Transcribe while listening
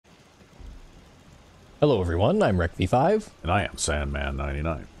Hello everyone, I'm Ep150, And I am Sandman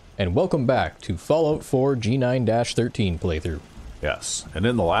 99. and welcome back to Fallout 4 G9-13 playthrough. Yes, and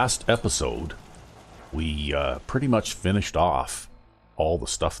in the last episode, we pretty much finished off all the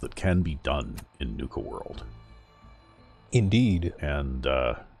stuff that can be done in Nuka World. Indeed. And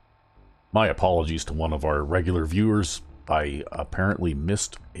my apologies to one of our regular viewers. I apparently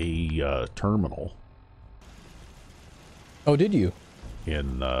missed a terminal Oh, did you?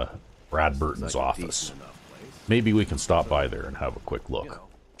 in Brad Burton's office. Maybe we can stop by there and have a quick look.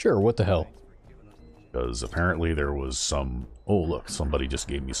 Sure, what the hell. Because apparently there was some... Oh, look, somebody just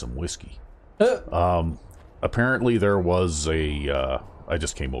gave me some whiskey. Apparently there was a... I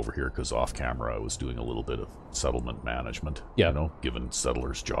just came over here because off camera I was doing a little bit of settlement management. Yeah. You know, giving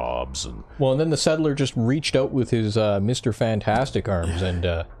settlers jobs and... Well, and then the settler just reached out with his Mr. Fantastic arms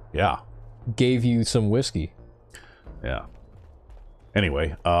and Yeah. gave you some whiskey. Yeah.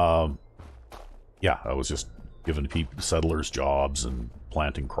 Anyway, yeah, I was just giving settlers jobs and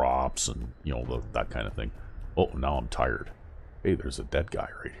planting crops and, you know, that kind of thing. Oh, now I'm tired. Hey, there's a dead guy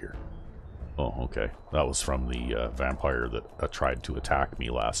right here. Oh, okay. That was from the vampire that tried to attack me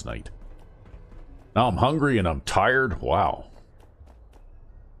last night. Now I'm hungry and I'm tired. Wow.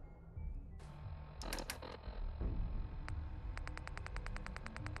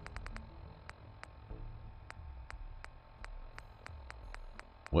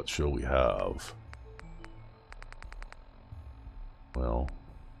 What shall we have? Well...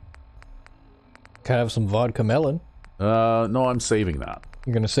 Can I have some vodka melon? no, I'm saving that.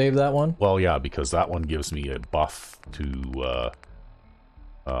 You're gonna save that one? Well, yeah, because that one gives me a buff to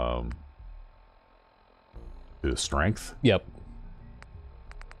strength. Yep.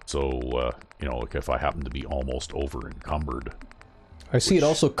 So, you know, like if I happen to be almost over encumbered. I see it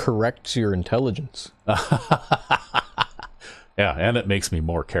also corrects your intelligence. Yeah, and it makes me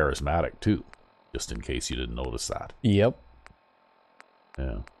more charismatic too, just in case you didn't notice that. Yep.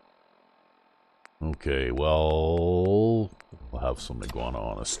 Yeah. Okay, well, we'll have some iguana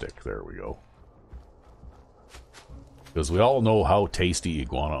on a stick. There we go. Because we all know how tasty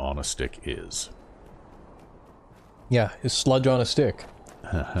iguana on a stick is. Yeah, it's sludge on a stick.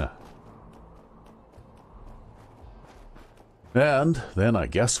 And then I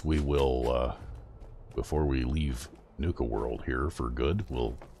guess we will, before we leave Nuka World here for good,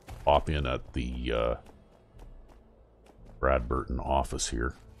 we'll pop in at the Brad Burton office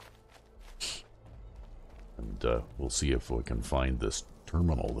here. And we'll see if we can find this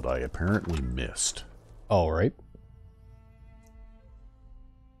terminal that I apparently missed. All right.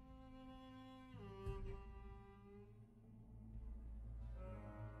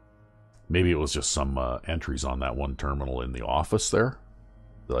 Maybe it was just some entries on that one terminal in the office there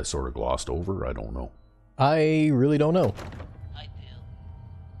that I sort of glossed over. I don't know. I really don't know. I do.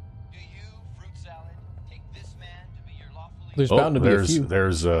 Do you, fruit salad, take this man to be your lawfully... There's bound to be a few.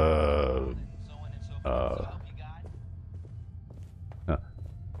 There's So on and so forth, so help you God?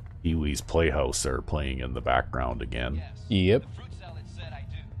 Pee-wee's Playhouse there playing in the background again. Yes. Yep. The fruit salad said I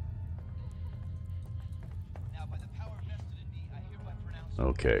do. Now, by the power vested in me, I hereby pronounce...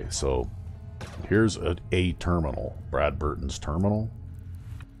 Okay, so here's a terminal. Brad Burton's terminal.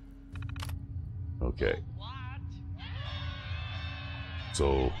 Okay.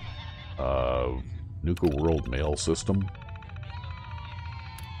 So, Nuka World mail system.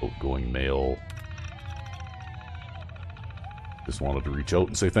 Outgoing mail. Just wanted to reach out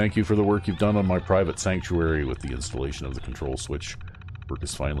and say thank you for the work you've done on my private sanctuary with the installation of the control switch. Work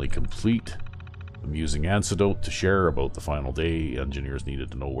is finally complete. Amusing anecdote to share about the final day. Engineers needed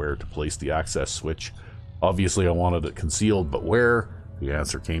to know where to place the access switch. Obviously I wanted it concealed, but where? The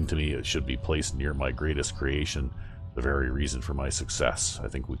answer came to me: it should be placed near my greatest creation, the very reason for my success. I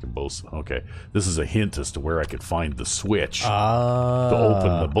think we can both... Okay, this is a hint as to where I could find the switch to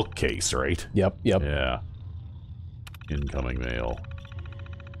open the bookcase, right? Yep, yep. Yeah. Incoming mail.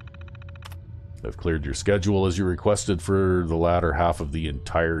 I've cleared your schedule as you requested for the latter half of the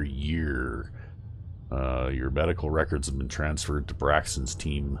entire year. Your medical records have been transferred to Braxton's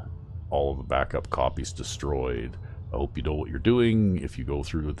team. All of the backup copies destroyed. I hope you know what you're doing. If you go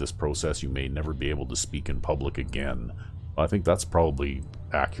through with this process, you may never be able to speak in public again. I think that's probably an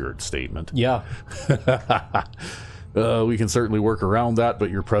accurate statement. Yeah. We can certainly work around that, but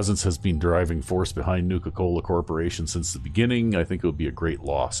your presence has been driving force behind Nuka-Cola Corporation since the beginning. I think it would be a great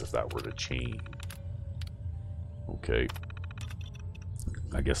loss if that were to change. Okay.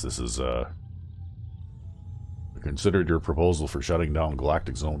 I guess this is, I considered your proposal for shutting down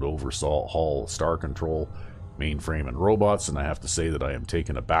Galactic Zone to overhaul Star Control, mainframe, and robots, and I have to say that I am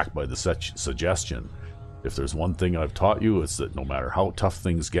taken aback by the such suggestion. If there's one thing I've taught you, it's that no matter how tough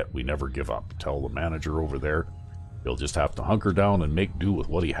things get, we never give up. Tell the manager over there he'll just have to hunker down and make do with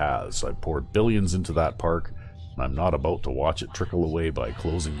what he has. I've poured billions into that park, and I'm not about to watch it trickle away by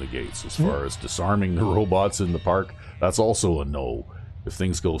closing the gates. As far as disarming the robots in the park, that's also a no. If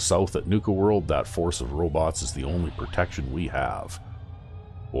things go south at Nuka World, that force of robots is the only protection we have.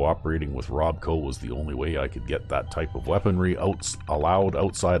 Cooperating with Robco was the only way I could get that type of weaponry allowed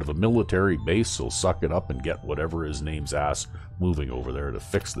outside of a military base, so suck it up and get whatever his name's ass moving over there to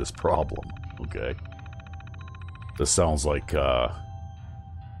fix this problem, okay? This sounds like,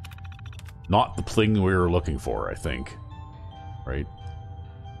 not the thing we were looking for, I think. Right?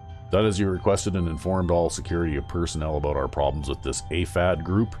 Done as you requested and informed all security personnel about our problems with this AFAD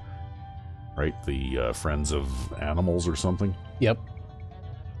group. Right? The Friends of Animals or something. Yep.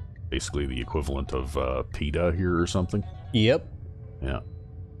 Basically the equivalent of PETA here or something. Yep. Yeah.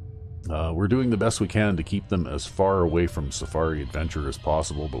 We're doing the best we can to keep them as far away from Safari Adventure as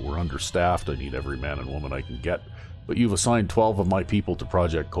possible, but we're understaffed. I need every man and woman I can get. But you've assigned 12 of my people to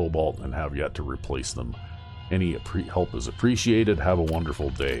Project Cobalt and have yet to replace them. Any help is appreciated. Have a wonderful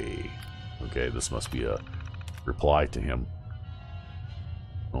day. Okay, this must be a reply to him.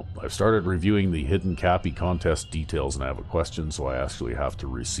 Well, I've started reviewing the Hidden Cappy contest details and I have a question, so I actually have to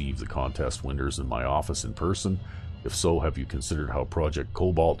receive the contest winners in my office in person. If so, have you considered how Project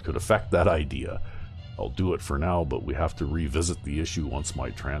Cobalt could affect that idea? I'll do it for now, but we have to revisit the issue once my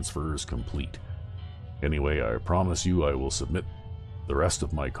transfer is complete. Anyway, I promise you I will submit the rest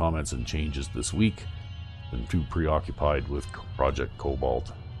of my comments and changes this week. Been too preoccupied with Project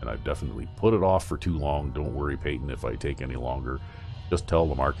Cobalt, and I've definitely put it off for too long. Don't worry, Peyton, if I take any longer. Just tell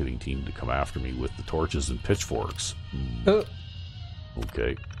the marketing team to come after me with the torches and pitchforks.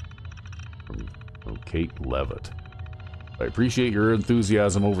 Okay. From Kate Levitt. I appreciate your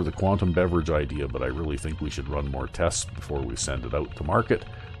enthusiasm over the quantum beverage idea, but I really think we should run more tests before we send it out to market.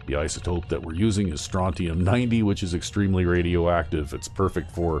 The isotope that we're using is strontium-90, which is extremely radioactive. It's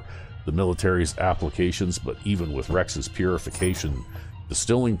perfect for the military's applications, but even with Rex's purification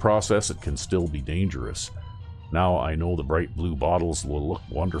distilling process, it can still be dangerous. Now I know the bright blue bottles will look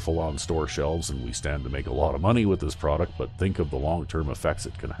wonderful on store shelves, and we stand to make a lot of money with this product, but think of the long-term effects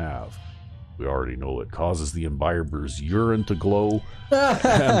it can have. We already know it causes the imbiber's urine to glow,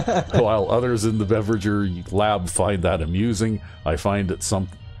 and while others in the beverage lab find that amusing, I find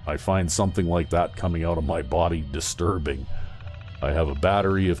something like that coming out of my body disturbing. I have a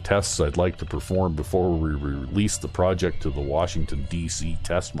battery of tests I'd like to perform before we release the project to the Washington, D.C.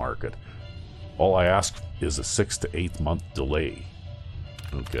 test market. All I ask is a 6 to 8 month delay.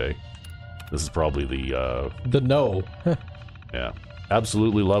 Okay. This is probably the no. Yeah.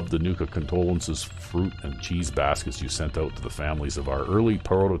 Absolutely love the Nuka condolences, fruit and cheese baskets you sent out to the families of our early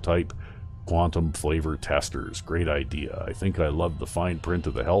prototype quantum flavor testers. Great idea. I think I love the fine print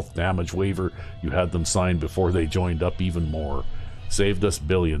of the health damage waiver you had them sign before they joined up even more. Saved us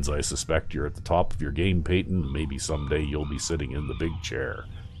billions. I suspect you're at the top of your game, Peyton. Maybe someday you'll be sitting in the big chair.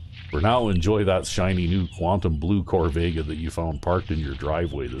 For now, enjoy that shiny new quantum blue Corvega that you found parked in your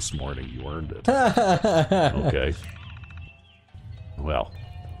driveway this morning. You earned it. Okay. Well,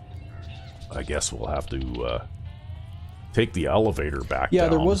 I guess we'll have to take the elevator back down. Yeah,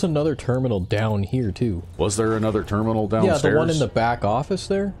 there was another terminal down here, too. Was there another terminal downstairs? Yeah, the one in the back office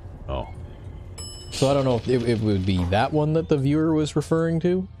there. Oh. So I don't know if it would be that one that the viewer was referring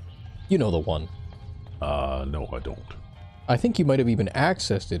to. You know the one. No, I don't. I think you might have even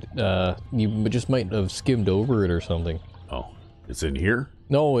accessed it. You just might have skimmed over it or something. Oh, it's in here?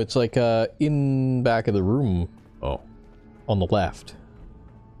 No, it's like in back of the room. Oh. On the left.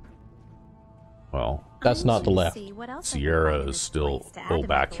 Well, that's not the left. Sierra is still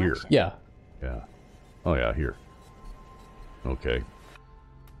back here. Yeah. Yeah. Oh yeah, here. Okay.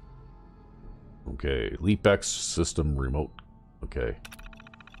 Okay, LeapX system remote. Okay.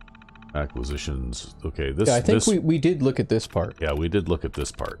 Acquisitions. Okay, this. Yeah, I think we did look at this part. Yeah, we did look at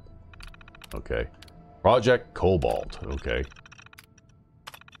this part. Okay. Project Cobalt. Okay.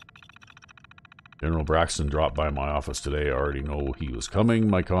 General Braxton dropped by my office today. I already know he was coming.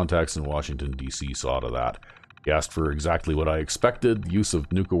 My contacts in Washington, D.C. saw to that. He asked for exactly what I expected. Use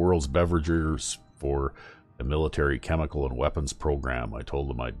of Nuka World's beverages for a military chemical and weapons program. I told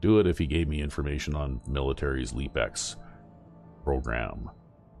him I'd do it if he gave me information on military's LeapX program.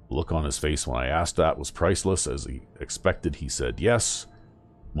 The look on his face when I asked that was priceless. As he expected, he said yes.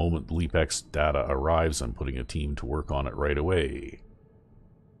 Moment LeapX data arrives, I'm putting a team to work on it right away.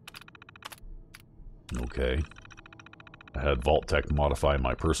 Okay. I had Vault-Tech modify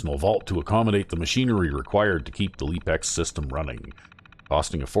my personal vault to accommodate the machinery required to keep the LeapX system running.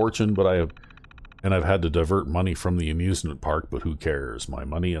 Costing a fortune, but I have And I've had to divert money from the amusement park, but who cares? My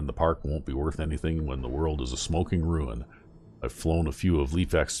money and the park won't be worth anything when the world is a smoking ruin. I've flown a few of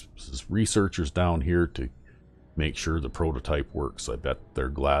LeapX's researchers down here to make sure the prototype works. I bet they're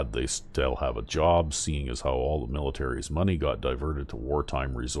glad they still have a job, seeing as how all the military's money got diverted to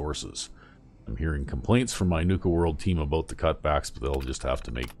wartime resources. I'm hearing complaints from my Nuka World team about the cutbacks, but they'll just have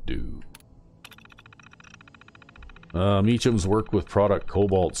to make do. Meacham's work with product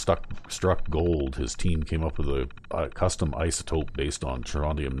Cobalt struck gold. His team came up with a custom isotope based on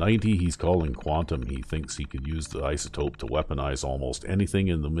Strontium-90 he's calling Quantum. He thinks he could use the isotope to weaponize almost anything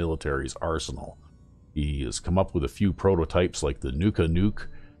in the military's arsenal. He has come up with a few prototypes like the Nuka Nuke,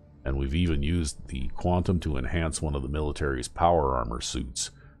 and we've even used the Quantum to enhance one of the military's power armor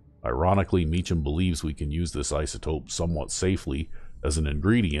suits. Ironically, Meacham believes we can use this isotope somewhat safely as an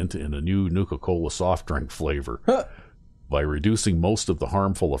ingredient in a new Nuka-Cola soft drink flavor. By reducing most of the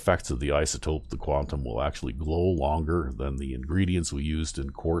harmful effects of the isotope, the Quantum will actually glow longer than the ingredients we used in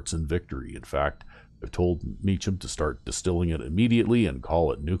Quartz and Victory. In fact, I've told Meacham to start distilling it immediately and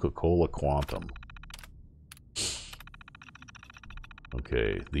call it Nuka-Cola Quantum.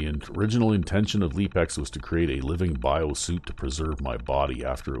 Okay, the original intention of LeapX was to create a living biosuit to preserve my body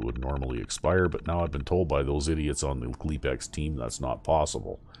after it would normally expire, but now I've been told by those idiots on the LeapX team that's not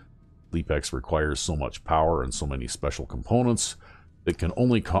possible. LeapX requires so much power and so many special components, it can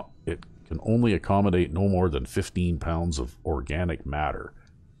only accommodate no more than 15 pounds of organic matter.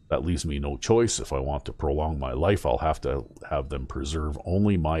 That leaves me no choice. If I want to prolong my life, I'll have to have them preserve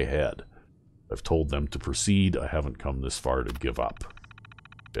only my head. I've told them to proceed. I haven't come this far to give up.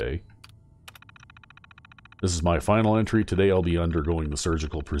 Okay. This is my final entry. Today I'll be undergoing the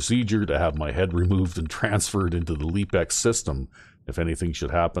surgical procedure to have my head removed and transferred into the LeapX system. If anything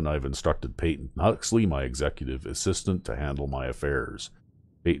should happen, I've instructed Peyton Huxley, my executive assistant, to handle my affairs.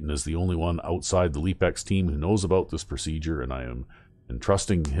 Peyton is the only one outside the LeapX team who knows about this procedure, and I am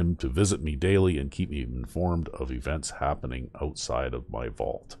entrusting him to visit me daily and keep me informed of events happening outside of my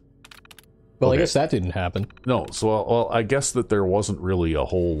vault. Well, Okay. I guess that didn't happen. No, so well, I guess that there wasn't really a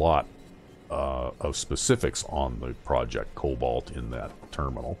whole lot of specifics on the Project Cobalt in that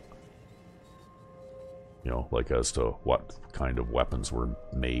terminal. You know, like as to what kind of weapons were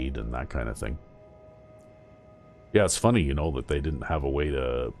made and that kind of thing. Yeah, it's funny, you know, that they didn't have a way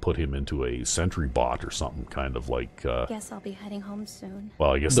to put him into a sentry bot or something, kind of like... Guess I'll be heading home soon.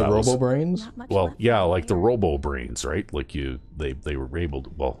 Well, I guess The that was... Robo-Brains? Not much Well, left yeah, out like the here. Robo-Brains, right? Like they were able to...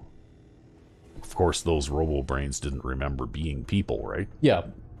 Well, of course, those Robo-Brains didn't remember being people, right? Yeah.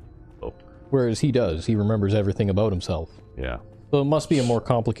 So, Whereas he does. He remembers everything about himself. yeah. So it must be a more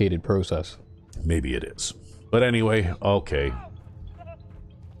complicated process. Maybe it is. But anyway, okay.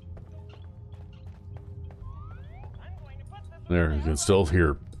 There, you can still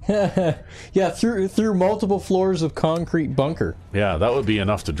hear. Yeah, through multiple floors of concrete bunker. Yeah, that would be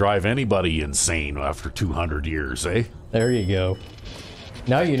enough to drive anybody insane after 200 years, eh? There you go.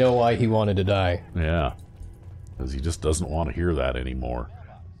 Now you know why he wanted to die. Yeah. Because he just doesn't want to hear that anymore.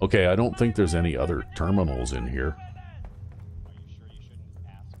 Okay, I don't think there's any other terminals in here.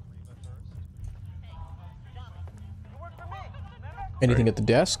 Anything at the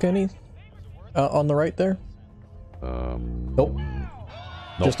desk, any? On the right there? Nope.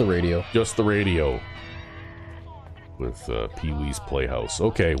 Just the radio. Just the radio. With Pee-wee's Playhouse.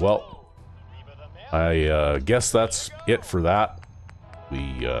 Okay, well, I guess that's it for that.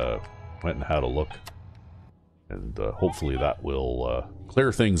 We went and had a look. And hopefully that will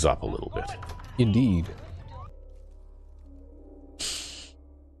clear things up a little bit. Indeed.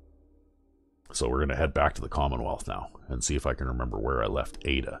 So we're going to head back to the Commonwealth now and see if I can remember where I left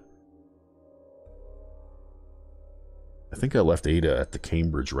Ada. I think I left Ada at the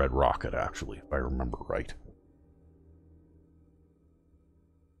Cambridge Red Rocket, actually, if I remember right.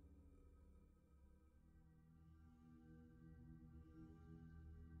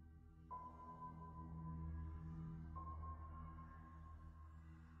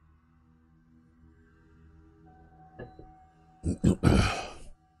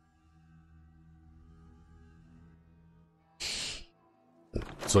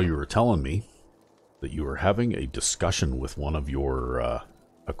 So you were telling me that you were having a discussion with one of your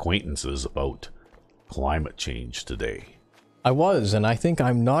acquaintances about climate change today. I was, and I think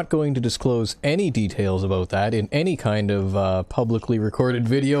I'm not going to disclose any details about that in any kind of publicly recorded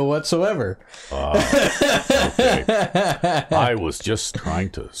video whatsoever. Okay. I was just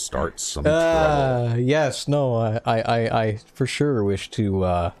trying to start some trouble. Yes, no, I for sure wish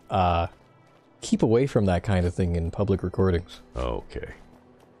to keep away from that kind of thing in public recordings. Okay.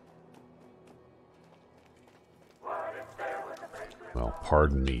 Well,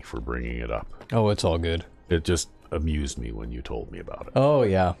 pardon me for bringing it up. Oh, it's all good. It just amused me when you told me about it. Oh,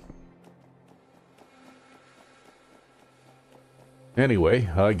 yeah. Anyway,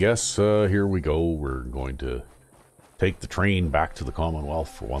 I guess here we go. We're going to take the train back to the Commonwealth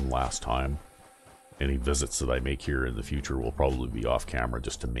for one last time. Any visits that I make here in the future will probably be off camera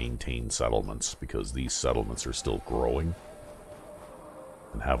just to maintain settlements, because these settlements are still growing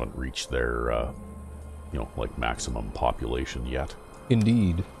and haven't reached their, you know, like maximum population yet.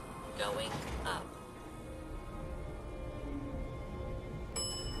 Indeed. Going up.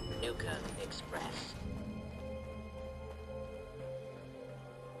 Nuka Express.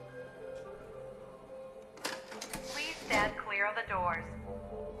 Please stand clear of the doors.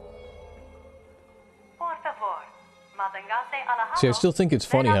 Por favor, manténgase alejado. See, I still think it's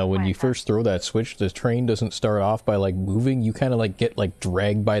funny how when you first throw that switch, the train doesn't start off by, like, moving. You kind of, like, get, like,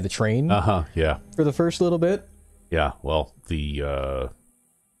 dragged by the train. Uh-huh, yeah. For the first little bit. Yeah, well, the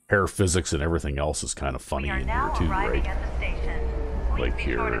hair physics and everything else is kind of funny in here too, right? Like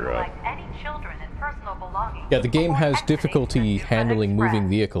here, yeah, the game has difficulty handling moving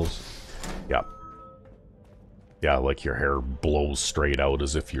vehicles. Yeah. Yeah, like your hair blows straight out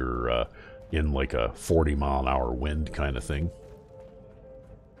as if you're in like a 40-mile-an-hour wind kind of thing.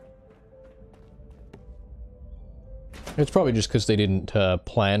 It's probably just because they didn't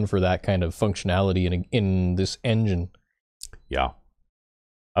plan for that kind of functionality in this engine. Yeah.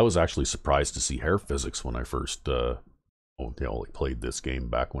 I was actually surprised to see hair physics when I first played this game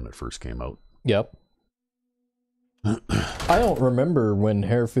back when it first came out. Yep. I don't remember when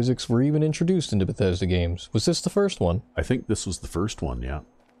hair physics were even introduced into Bethesda games. Was this the first one? I think this was the first one, yeah.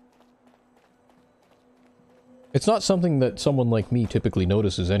 It's not something that someone like me typically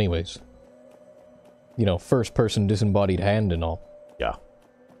notices anyways. You know, first-person disembodied hand and all. Yeah.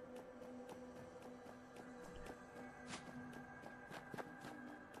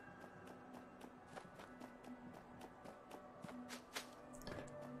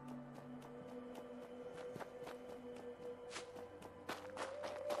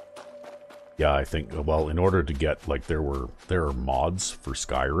 Yeah, I think, well, in order to get, like, there are mods for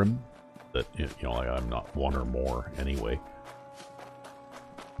Skyrim that, you know, I'm not one or more anyway,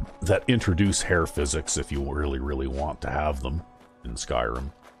 that introduce hair physics if you really, really want to have them in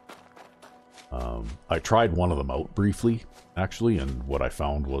Skyrim. I tried one of them out briefly, actually, and what I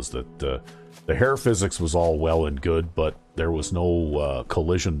found was that the hair physics was all well and good, but there was no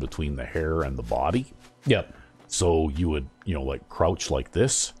collision between the hair and the body. Yep. So you would, you know, like crouch like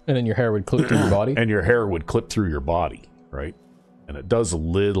this. And then your hair would clip through your body? And your hair would clip through your body, right? And it does a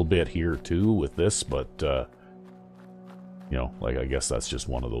little bit here too with this, but, you know, like I guess that's just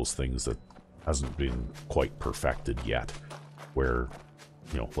one of those things that hasn't been quite perfected yet. Where,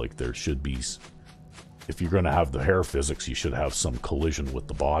 you know, like there should be, if you're going to have the hair physics, you should have some collision with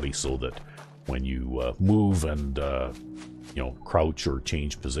the body so that when you move and, you know, crouch or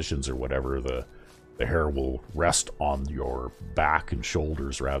change positions or whatever, the hair will rest on your back and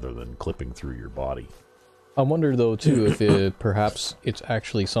shoulders rather than clipping through your body. I wonder, though, too, if perhaps it's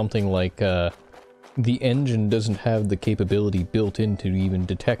actually something like the engine doesn't have the capability built in to even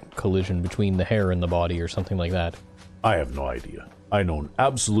detect collision between the hair and the body or something like that. I have no idea. I know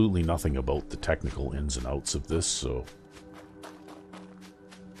absolutely nothing about the technical ins and outs of this, so...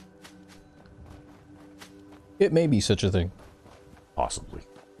 It may be such a thing. Possibly.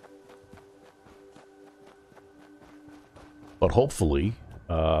 But hopefully,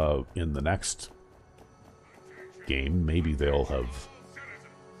 in the next game, maybe they'll have...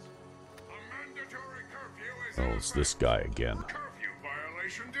 Oh, it's this guy again.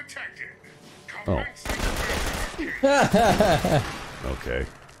 Oh. Okay.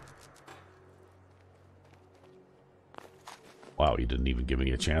 Wow, he didn't even give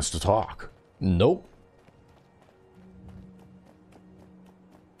me a chance to talk. Nope.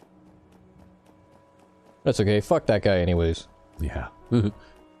 That's okay. Fuck that guy anyways. Yeah.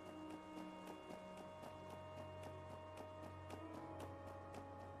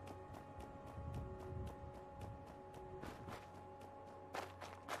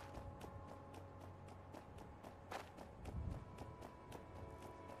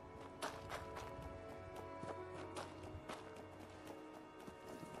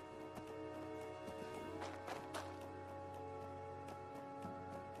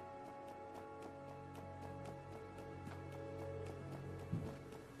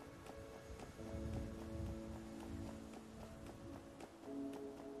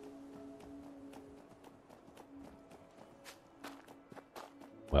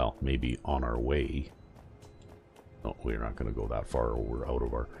 Well, maybe on our way. No, we're not going to go that far. We're out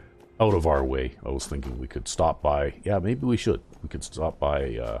of our... out of our way. I was thinking we could stop by. Yeah, maybe we should. We could stop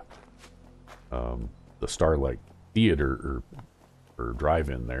by the Starlight Theater or drive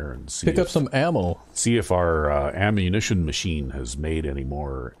in there and see. Pick up some ammo. See if our ammunition machine has made any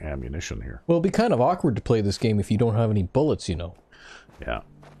more ammunition here. Well, it'd be kind of awkward to play this game if you don't have any bullets, you know. Yeah.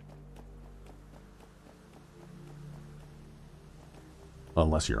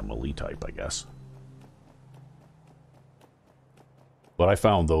 Unless you're a melee type, I guess. What I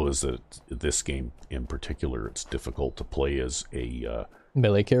found, though, is that this game in particular, it's difficult to play as a...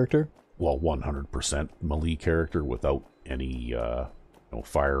 melee character? Well, 100% melee character without any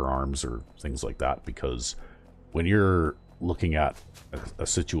firearms or things like that, because when you're looking at a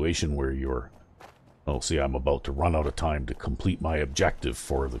situation where you're... Oh, see, I'm about to run out of time to complete my objective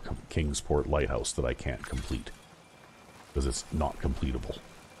for the Kingsport Lighthouse that I can't complete. Because it's not completable.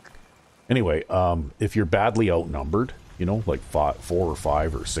 Anyway, if you're badly outnumbered, you know, like 4 or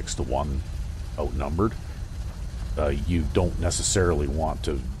 5 or 6 to 1 outnumbered, you don't necessarily want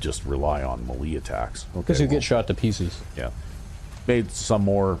to just rely on melee attacks. Because you get shot to pieces. Yeah. Made some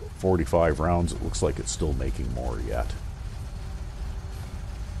more 45 rounds. It looks like it's still making more yet.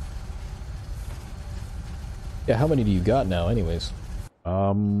 Yeah, how many do you got now, anyways?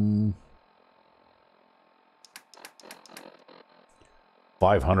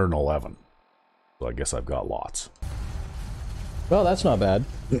 511. So I guess I've got lots. Well, that's not bad.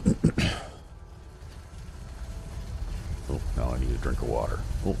 Oh, now I need a drink of water.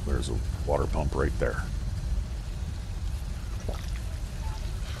 Oh, there's a water pump right there.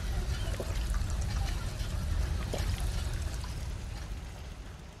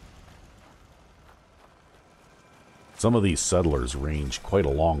 Some of these settlers range quite a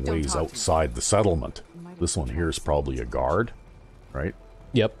long ways outside the settlement. This one here is probably a guard, right?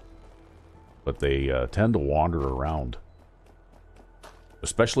 Yep. But they tend to wander around.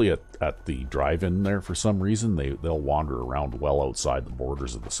 Especially at the drive-in there, for some reason, they'll wander around well outside the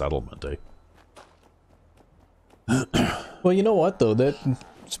borders of the settlement, eh? Well, you know what, though?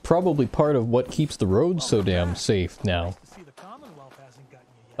 That's probably part of what keeps the roads so damn safe now.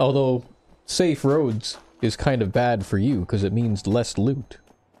 Although, safe roads is kind of bad for you, because it means less loot.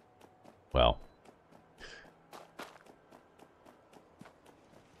 Well...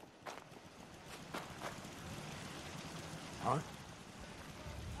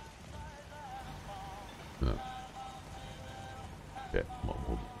 Okay, well,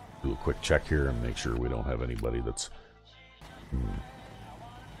 we'll do a quick check here and make sure we don't have anybody that's...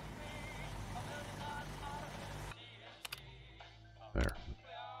 There.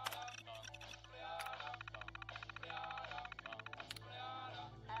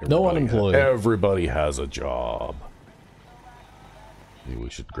 No unemployed. Everybody has a job. Maybe we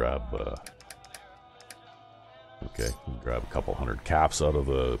should grab... Okay, grab a couple hundred caps out of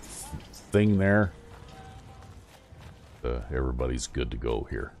the thing there. Everybody's good to go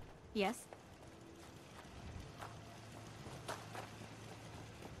here. Yes?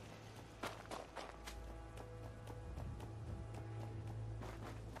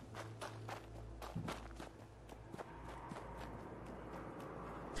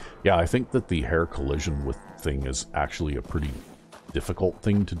 Yeah, I think that the hair collision with thing is actually a pretty difficult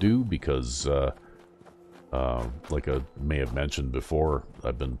thing to do because, like I may have mentioned before,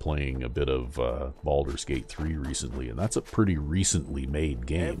 I've been playing a bit of Baldur's Gate 3 recently, and that's a pretty recently made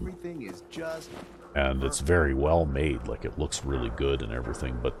game. Everything is just and it's very well made, like it looks really good and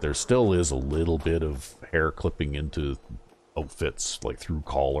everything, but there still is a little bit of hair clipping into outfits, like through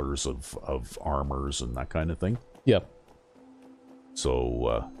collars of armors and that kind of thing. Yep.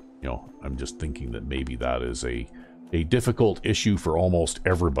 So, you know, I'm just thinking that maybe that is a difficult issue for almost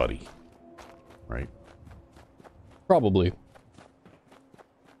everybody, right? Probably.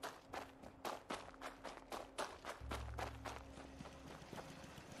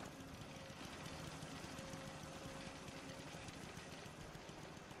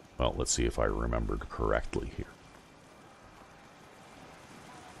 Well, let's see if I remembered correctly here.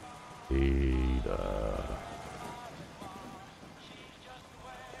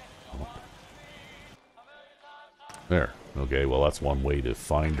 There. Okay, well, that's one way to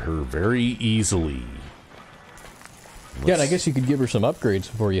find her very easily. Yeah, and I guess you could give her some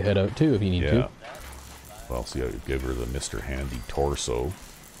upgrades before you head out, too, if you need to. Well, see, I could give her the Mr. Handy torso.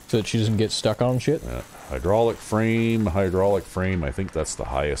 So that she doesn't get stuck on shit? Hydraulic frame. I think that's the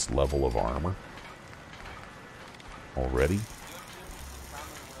highest level of armor. Already.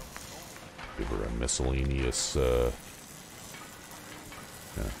 Give her a miscellaneous, yeah,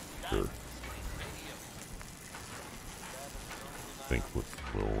 sure. I think we'll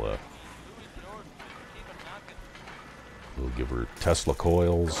give her Tesla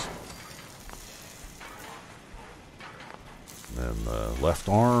coils. And the left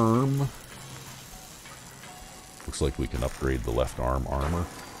arm. Looks like we can upgrade the left arm armor,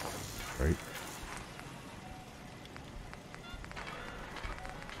 right?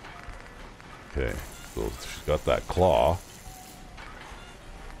 Okay, so she's got that claw.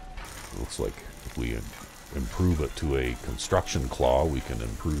 Looks like if we improve it to a construction claw, we can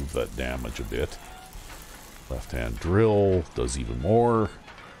improve that damage a bit. Left hand drill does even more.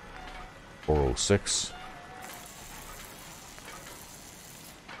 406.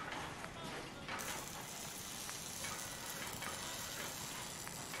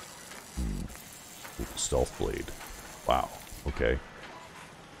 Stealth blade. Wow. Okay.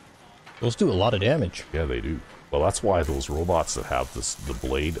 Those do a lot of damage. Yeah, they do. Well, that's why those robots that have the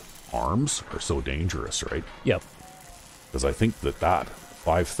blade arms are so dangerous, right? Yep. Because I think that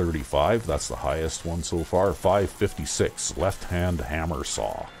 535, that's the highest one so far. 556, left-hand hammer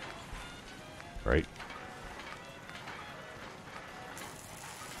saw. Right?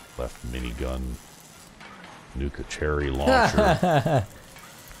 Left minigun. Nuka cherry launcher.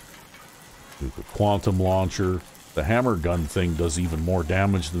 Nuka quantum launcher. The hammer gun thing does even more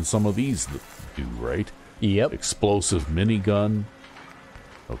damage than some of these that do, right? Yep. Explosive minigun.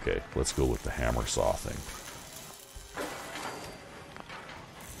 Okay, let's go with the hammer saw thing.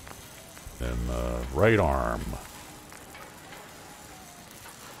 Then right arm.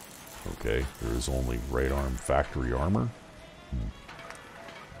 Okay, there is only right arm factory armor.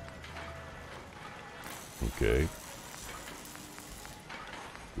 Okay.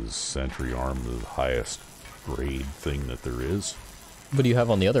 Is sentry arm the highest grade thing that there is? What do you have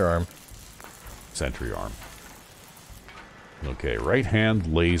on the other arm? Sentry arm. Okay, right hand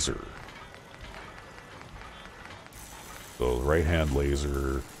laser. So the right hand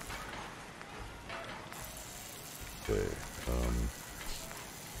laser. Okay.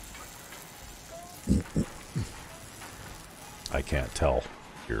 I can't tell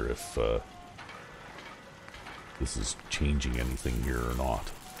here if this is changing anything here or not.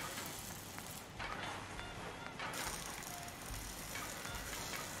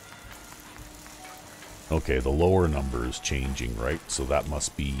 Okay, the lower number is changing, right? So that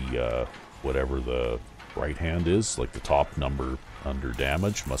must be whatever the right hand is. Like the top number under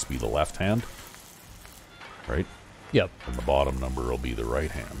damage must be the left hand, right? Yep. And the bottom number will be the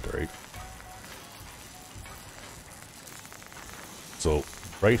right hand, right? So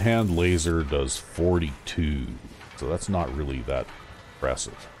right hand laser does 42. So that's not really that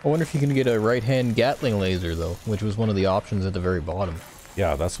impressive. I wonder if you can get a right-hand Gatling laser, though, which was one of the options at the very bottom.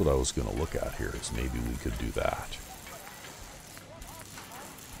 Yeah, that's what I was going to look at here, is maybe we could do that.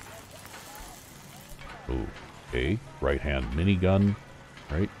 Okay, right-hand minigun,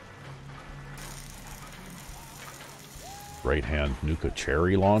 right? Right-hand Nuka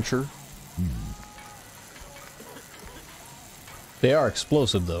cherry launcher. They are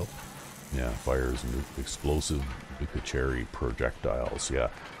explosive, though. Yeah, fires explosive Nuka cherry projectiles, yeah.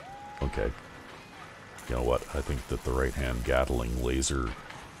 Okay. You know what? I think that the right-hand Gatling laser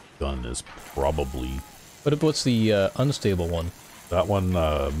gun is probably... What's the unstable one? That one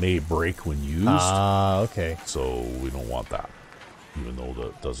may break when used. Ah, okay. So we don't want that. Even though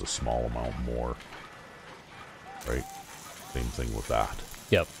that does a small amount more. Right? Same thing with that.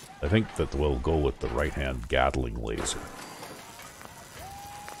 Yep. I think that we'll go with the right-hand Gatling laser.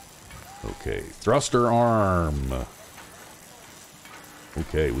 Okay, thruster arm.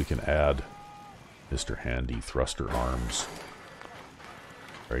 Okay, we can add Mr. Handy thruster arms.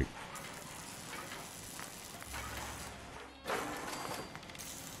 Right?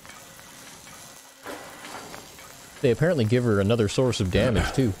 They apparently give her another source of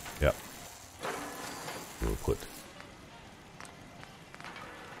damage, too. Yep. We'll put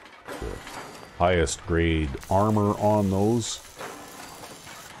the highest grade armor on those.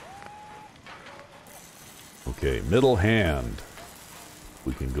 Okay, middle hand.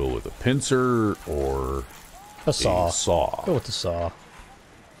 We can go with a pincer or A saw. saw. Go with the saw.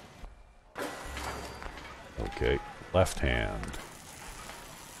 Okay, left hand.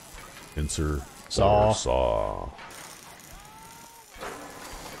 Pincer, Saw. or saw.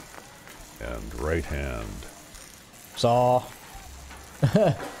 And right hand. Saw.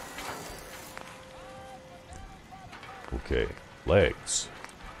 Okay, legs.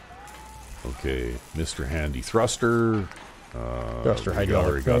 Okay, Mr. Handy thruster. Thruster We hydraulic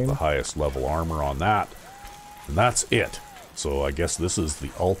already got frame. the highest level armor on that. And that's it. So I guess this is the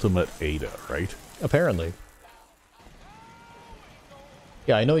ultimate Ada, right? Apparently.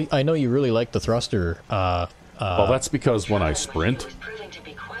 Yeah, I know you really like the thruster. Well, that's because when I sprint,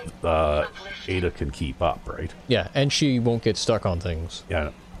 Ada can keep up, right? Yeah, and she won't get stuck on things.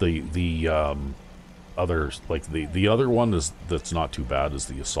 Yeah, the others, like the other one that's not too bad is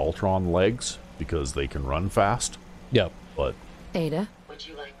the Assaultron legs, because they can run fast. Yep. But Ada, Would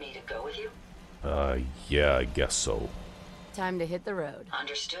you like me to go with you? yeah, I guess so. time to hit the road.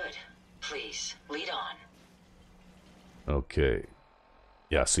 Understood. Please, lead on. Okay.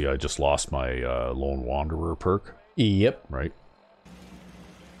 Yeah, see, I just lost my Lone Wanderer perk, Yep. right?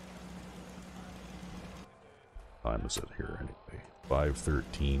 Time is it here anyway?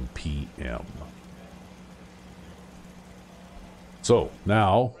 5:13 p.m. So,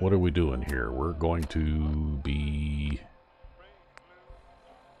 now, what are we doing here? We're going to be...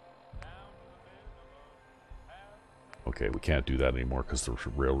 Okay, we can't do that anymore because the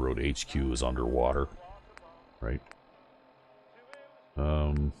railroad HQ is underwater, right?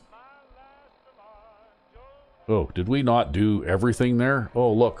 Oh, did we not do everything there?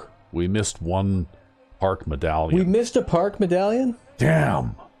 Oh, look, we missed one park medallion. We missed a park medallion?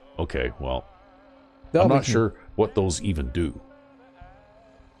 Damn! Okay, well, I'm not sure what those even do.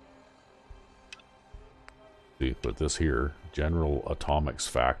 See, put this here, General Atomics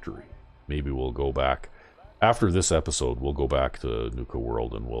Factory. Maybe we'll go back. After this episode, we'll go back to Nuka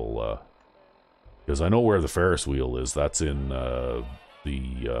World and we'll, because I know where the Ferris wheel is. That's in, the,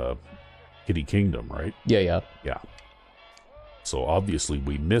 Kitty Kingdom, right? Yeah. Yeah. So obviously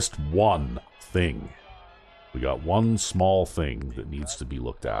we missed one thing. We got one small thing that needs to be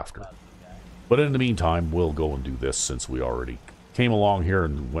looked after. But in the meantime, we'll go and do this since we already came along here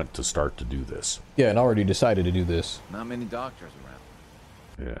and went to start to do this. Yeah, and already decided to do this. Not many doctors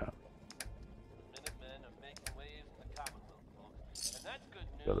around. Yeah.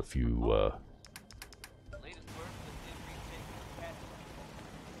 Got a few,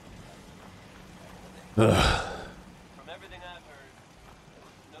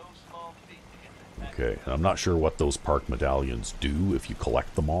 Okay, I'm not sure what those park medallions do if you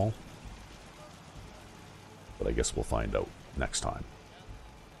collect them all. But I guess we'll find out next time.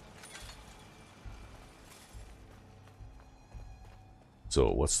 So,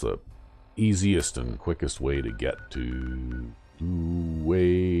 what's the easiest and quickest way to get to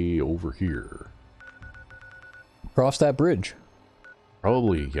way over here? Cross that bridge.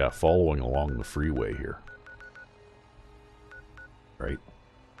 Probably, yeah, following along the freeway here. Right?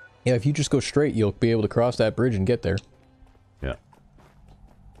 Yeah, if you just go straight, you'll be able to cross that bridge and get there. Yeah.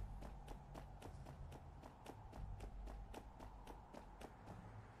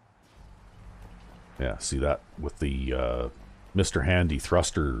 Yeah, see that with the Mr. Handy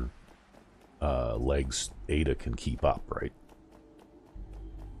thruster legs, Ada can keep up, right?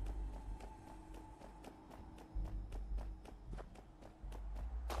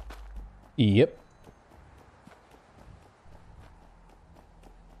 Yep.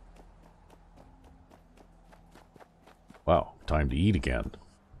 Wow, time to eat again.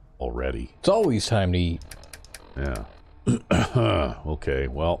 Already. It's always time to eat. Yeah. Okay,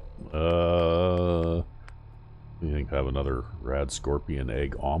 well, you think have another rad scorpion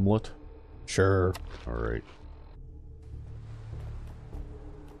egg omelet? Sure. Alright.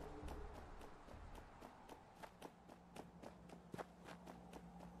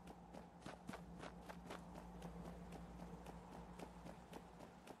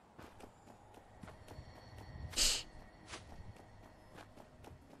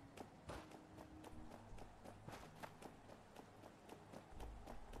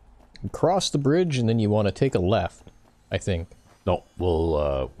 Cross the bridge and then you want to take a left, I think. No,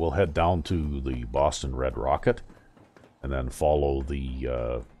 we'll head down to the Boston Red Rocket, and then follow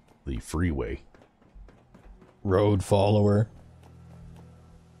the freeway. Road follower.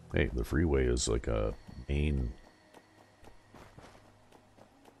 Hey, the freeway is like a main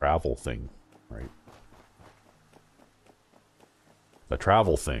travel thing, right? A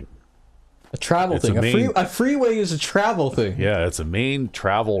travel thing. A travel It's thing. a A freeway is a travel thing. Yeah, it's a main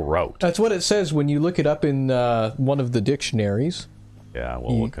travel route. That's what it says when you look it up in one of the dictionaries. Yeah,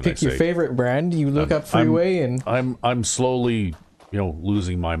 well, You what can I pick say? your favorite brand, you look up freeway, and I'm slowly,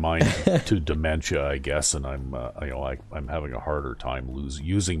 losing my mind to dementia, I guess, and I'm having a harder time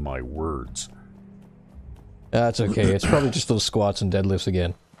using my words. that's okay. It's probably just those squats and deadlifts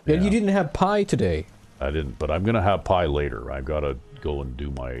again. Yeah, Yeah. you didn't have pie today. I didn't, but I'm gonna have pie later. I've got to go and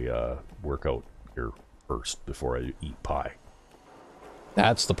do my workout here first before I eat pie.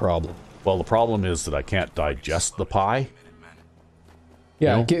 That's the problem. Well, the problem is that I can't digest the pie.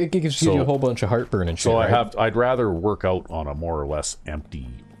 Yeah, You know? it gives So- you a whole bunch of heartburn and shit. So right? I'd rather work out on a more or less empty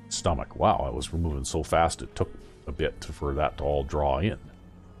stomach. Wow, I was moving so fast it took a bit for that to all draw in.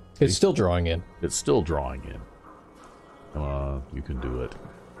 It's still drawing in. It's still drawing in. Come on, you can do it.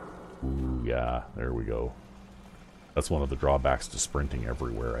 Ooh, yeah, there we go. That's one of the drawbacks to sprinting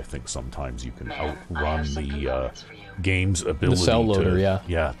everywhere. I think sometimes you can Ma'am, I outrun have some the components for you. game's ability cell loader, to,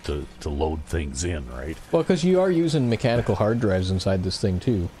 yeah. to load things in, right? Well, because you are using mechanical hard drives inside this thing,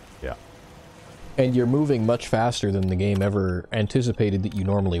 too. Yeah. And you're moving much faster than the game ever anticipated that you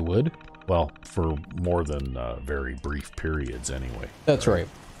normally would. Well, for more than very brief periods, anyway. That's right.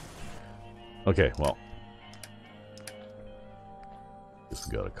 Okay, well. Guess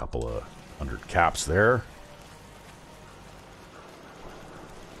we got a couple of 100 caps there.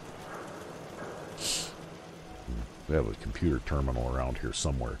 We have a computer terminal around here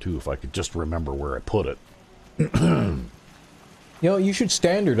somewhere, too, if I could just remember where I put it. You know, you should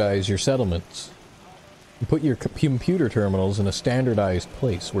standardize your settlements. You put your computer terminals in a standardized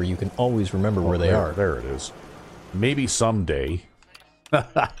place where you can always remember where they are. There it is. Maybe someday.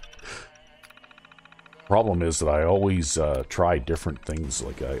 Problem is that I always try different things.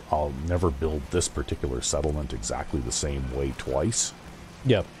 Like, I'll never build this particular settlement exactly the same way twice.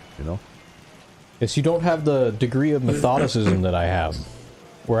 Yep. You know? Yes, you don't have the degree of methodicism that I have,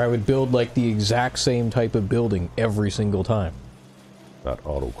 where I would build, like, the exact same type of building every single time. That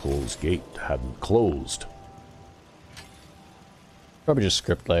auto-close gate hadn't closed. Probably just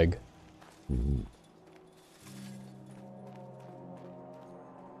script lag. Mm-hmm.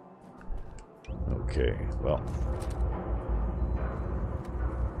 Okay, well.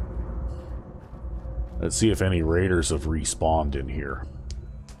 Let's see if any raiders have respawned in here.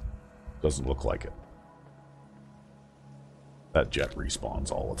 Doesn't look like it. That jet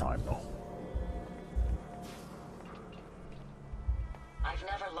respawns all the time, though. I've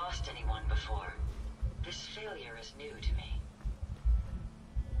never lost anyone before. This failure is new to me.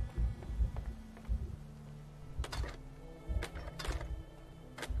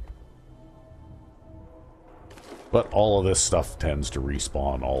 But all of this stuff tends to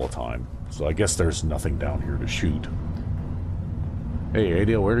respawn all the time. So I guess there's nothing down here to shoot. Hey,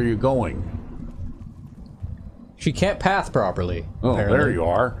 Ada, where are you going? She can't path properly. Oh, apparently. there you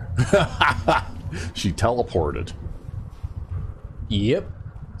are. She teleported. Yep.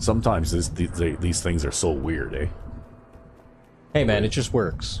 Sometimes these things are so weird, eh? Hey man, it just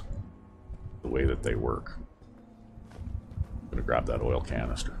works. The way that they work. I'm gonna grab that oil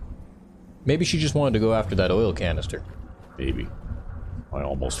canister. Maybe she just wanted to go after that oil canister. Maybe. I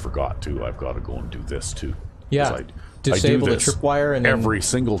almost forgot, too. I've got to go and do this, too. Yeah. I Disable do the this tripwire and then every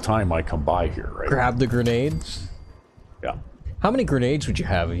single time I come by here, right? grab the grenades. Yeah. How many grenades would you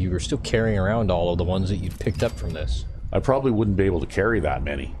have if you were still carrying around all of the ones that you'd picked up from this? I probably wouldn't be able to carry that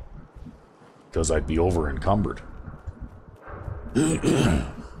many. Because I'd be over encumbered.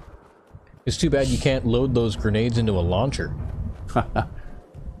 It's too bad you can't load those grenades into a launcher.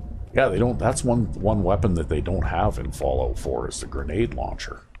 Yeah, they don't. That's one weapon that they don't have in Fallout 4 is the grenade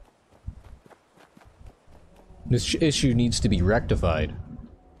launcher. This issue needs to be rectified.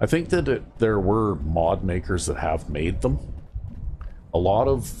 I think that there were mod makers that have made them. A lot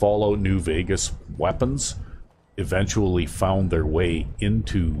of Fallout New Vegas weapons eventually found their way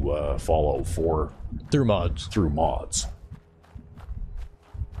into Fallout 4 Through mods. through mods.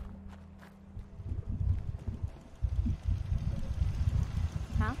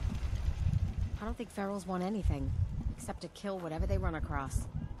 Huh? I don't think ferals want anything, except to kill whatever they run across.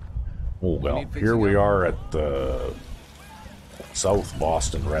 Oh well, here we are at the South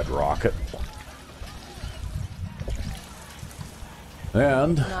Boston Red Rocket.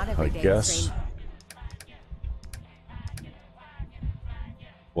 And Not every I day the guess... same.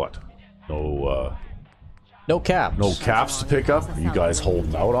 What? No, No caps. no caps to pick up? Are you guys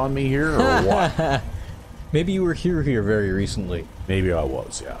holding out on me here, or what? Maybe you were here very recently. Maybe I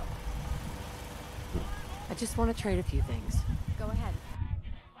was, yeah. I just want to trade a few things. Go ahead.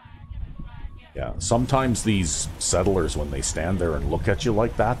 Yeah, sometimes these settlers, when they stand there and look at you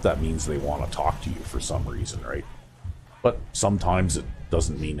like that, that means they want to talk to you for some reason, right? But sometimes it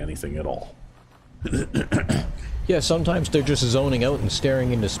doesn't mean anything at all. Yeah, sometimes they're just zoning out and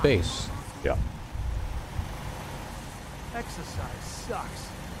staring into space. Yeah. Exercise sucks.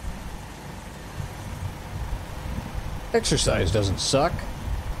 Exercise doesn't suck.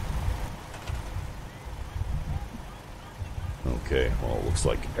 Okay, well, it looks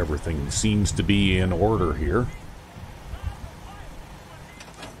like everything seems to be in order here.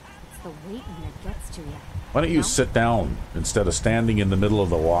 It's the waiting that gets to you. Why don't you No? sit down instead of standing in the middle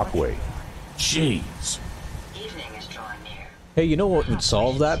of the walkway? Jeez. Evening is drawing near. Hey, you know what would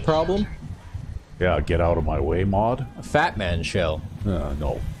solve that problem? Yeah, get out of my way, mod. A Fat Man shell.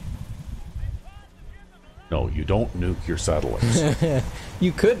 No. No, you don't nuke your settlers.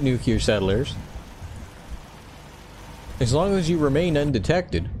 You could nuke your settlers. As long as you remain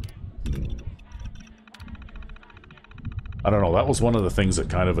undetected. I don't know, that was one of the things that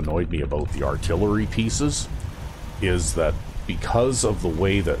kind of annoyed me about the artillery pieces, is that because of the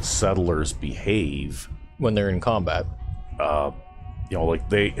way that settlers behave when they're in combat, you know, like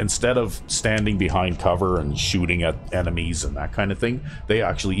they, instead of standing behind cover and shooting at enemies and that kind of thing, they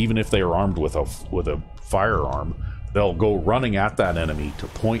actually, even if they are armed with a firearm, they'll go running at that enemy to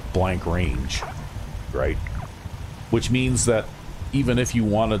point blank range, right? Which means that even if you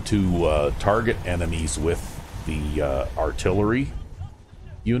wanted to target enemies with the artillery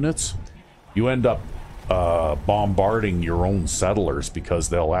units, you end up bombarding your own settlers because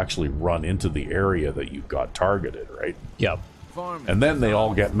they'll actually run into the area that you've got targeted, right? Yep. And then they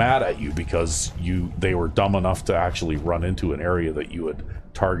all get mad at you because they were dumb enough to actually run into an area that you had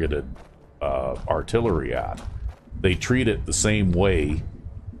targeted artillery at. They treat it the same way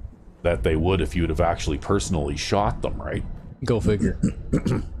that they would if you'd have actually personally shot them, right? Go figure.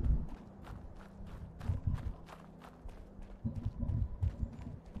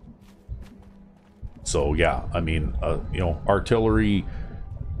 So yeah, I mean, you know, artillery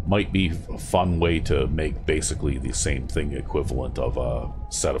might be a fun way to make basically the same thing equivalent of a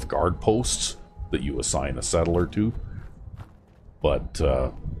set of guard posts that you assign a settler to. But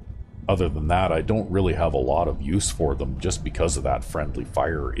other than that, I don't really have a lot of use for them just because of that friendly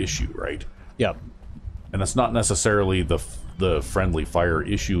fire issue, right? Yep. And it's not necessarily the friendly fire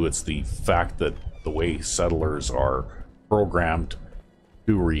issue, it's the fact that the way settlers are programmed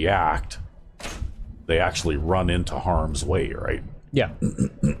to react, they actually run into harm's way, right? Yeah.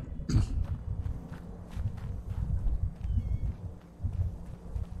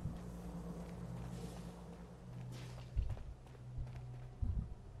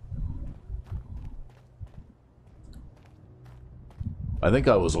 I think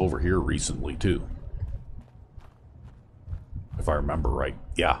I was over here recently too, if I remember right.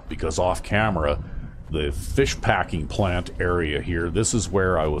 Yeah, because off camera, the fish packing plant area here, this is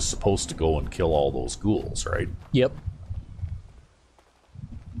where I was supposed to go and kill all those ghouls, right? Yep.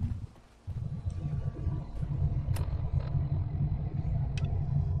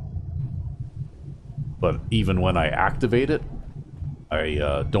 But even when I activate it,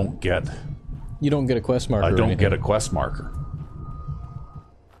 I don't get... You don't get a quest marker. I don't get a quest marker.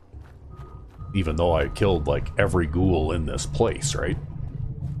 Even though I killed, like, every ghoul in this place, right?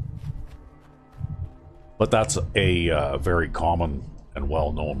 But that's a very common and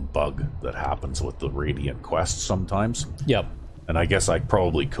well-known bug that happens with the Radiant quests sometimes. Yep. And I guess I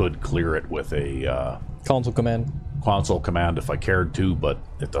probably could clear it with a... console command. Console command if I cared to, but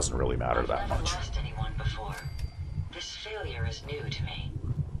it doesn't really matter that much. I've never lost anyone before. This failure is new to me.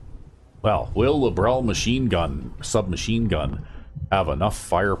 Well, will the Brel submachine gun, have enough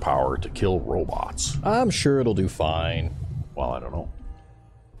firepower to kill robots? I'm sure it'll do fine. Well, I don't know.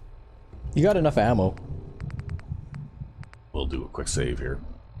 You got enough ammo. We'll do a quick save here.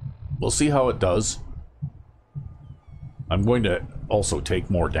 We'll see how it does. I'm going to also take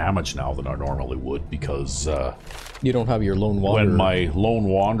more damage now than I normally would because you don't have your Lone Wanderer. When my Lone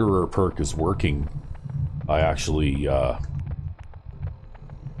Wanderer perk is working, I actually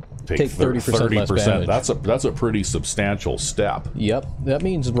take 30% less damage. That's a pretty substantial step. Yep, that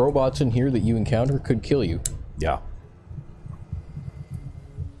means robots in here that you encounter could kill you. Yeah.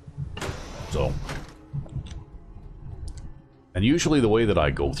 So, and usually the way that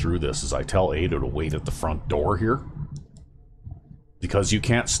I go through this is I tell Ada to wait at the front door here. Because you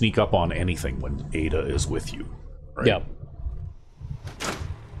can't sneak up on anything when Ada is with you, right? Yep.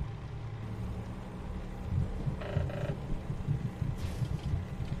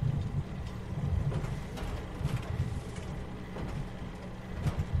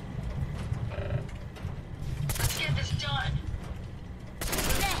 Let's get this done.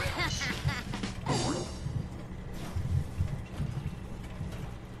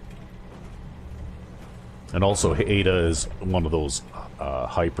 And also, Ada is one of those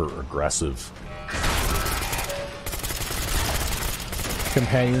hyper-aggressive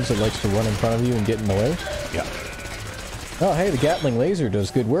companions that likes to run in front of you and get in the way. Yeah. Oh, hey, the Gatling laser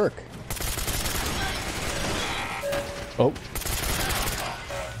does good work. Oh.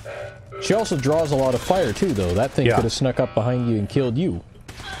 She also draws a lot of fire, too, though. That thing could have snuck up behind you and killed you.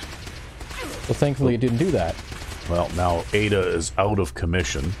 Well, thankfully, it didn't do that. Well, now Ada is out of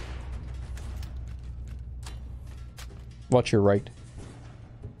commission. Watch your right.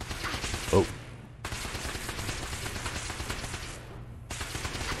 Oh.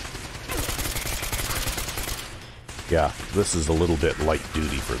 Yeah, this is a little bit light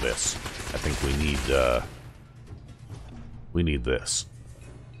duty for this. I think we need this.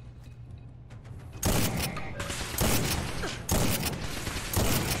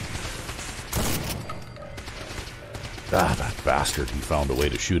 Ah, that bastard. He found a way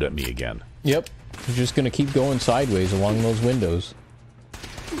to shoot at me again. Yep. He's just gonna keep going sideways along those windows.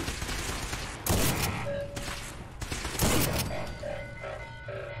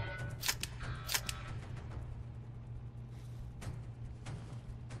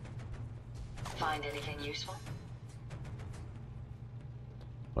 Find anything useful?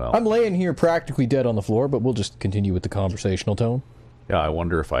 Well, I'm laying here practically dead on the floor, but we'll just continue with the conversational tone. yeah, I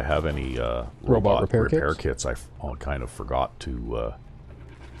wonder if I have any Robot repair kits. I kind of forgot to...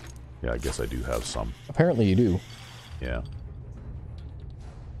 yeah, I guess I do have some. Apparently you do. Yeah.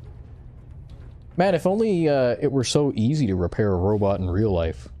 Man, if only it were so easy to repair a robot in real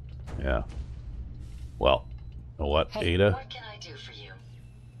life. Yeah. Well, you know what, Hey, Ada? what can I do for you?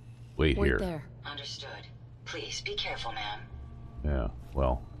 Wait here. there. Understood. Please be careful, ma'am. Yeah,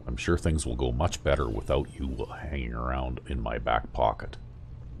 well, I'm sure things will go much better without you hanging around in my back pocket.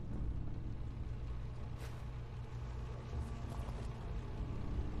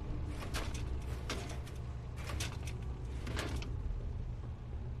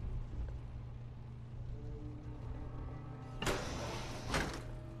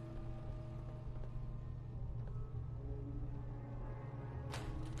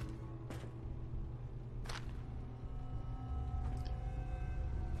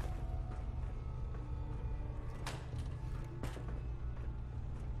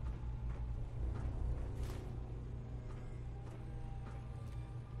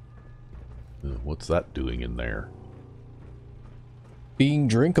 What's that doing in there? Being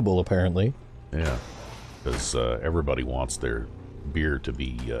drinkable, apparently. Yeah, because everybody wants their beer to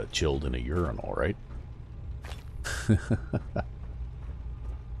be chilled in a urinal, right?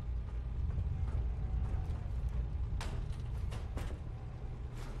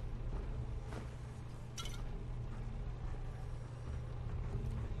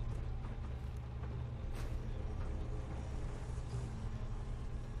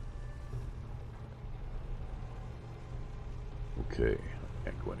 Okay,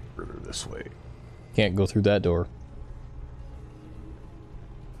 can't go any further this way. Can't go through that door.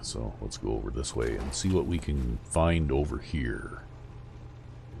 So let's go over this way and see what we can find over here.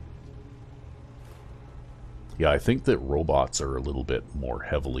 Yeah, I think that robots are a little bit more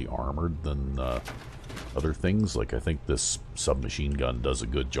heavily armored than other things. Like, I think this submachine gun does a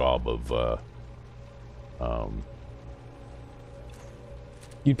good job of...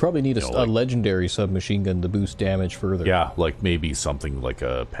 You'd probably need You know, a like- legendary submachine gun to boost damage further. yeah, like maybe something like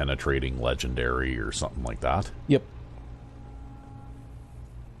a penetrating legendary or something like that. Yep.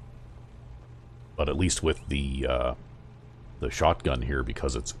 But at least with the shotgun here,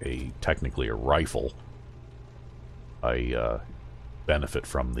 because it's technically a rifle, I benefit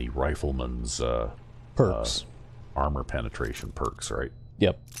from the rifleman's Perks. armor penetration perks, right?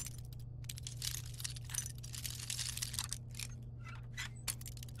 Yep.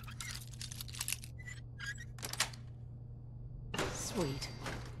 Sweet.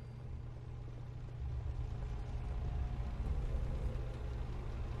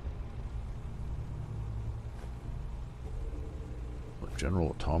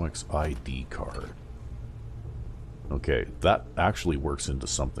 General Atomics ID card. Okay, that actually works into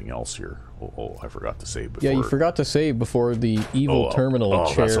something else here. Oh, I forgot to say before. Yeah, you forgot to save before the evil terminal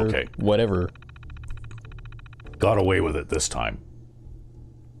chair, that's okay. whatever. Got away with it this time.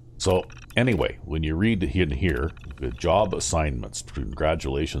 So, anyway, when you read in here, the job assignments,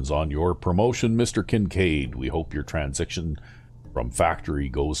 congratulations on your promotion, Mr. Kincaid. We hope your transition from factory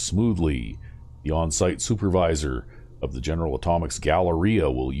goes smoothly. The on-site supervisor of the General Atomics Galleria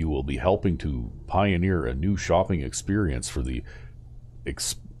you will be helping to pioneer a new shopping experience for the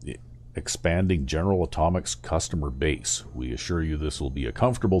expanding General Atomics customer base. We assure you this will be a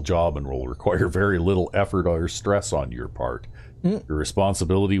comfortable job and will require very little effort or stress on your part. Your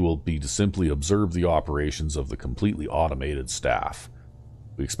responsibility will be to simply observe the operations of the completely automated staff.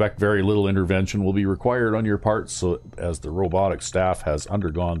 We expect very little intervention will be required on your part, so as the robotic staff has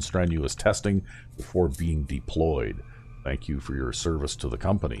undergone strenuous testing before being deployed. Thank you for your service to the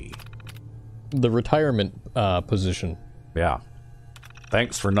company. The retirement position. Yeah.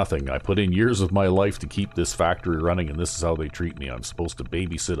 Thanks for nothing. I put in years of my life to keep this factory running, and this is how they treat me. I'm supposed to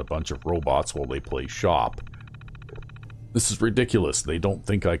babysit a bunch of robots while they play shop. This is ridiculous. They don't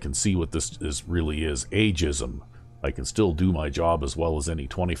think I can see what this really is. Ageism. I can still do my job as well as any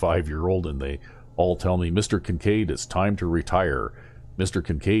 25-year-old, and they all tell me, Mr. Kincaid, it's time to retire. Mr.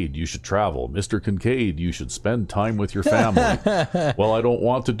 Kincaid, you should travel. Mr. Kincaid, you should spend time with your family. Well, I don't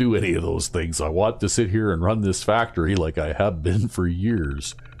want to do any of those things. I want to sit here and run this factory like I have been for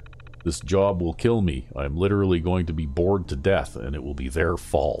years. This job will kill me. I'm literally going to be bored to death, and it will be their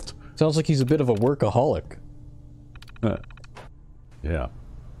fault. Sounds like he's a bit of a workaholic. Yeah.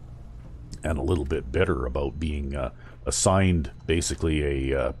 And a little bit bitter about being assigned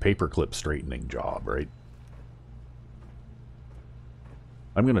basically a paperclip straightening job, right?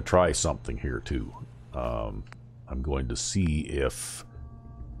 I'm going to try something here too. I'm going to see if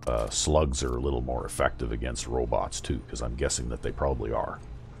slugs are a little more effective against robots too, because I'm guessing that they probably are.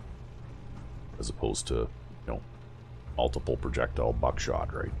 As opposed to, multiple projectile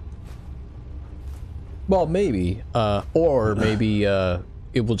buckshot, right? Well, maybe. Or maybe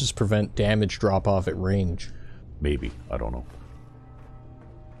it will just prevent damage drop-off at range. Maybe. I don't know.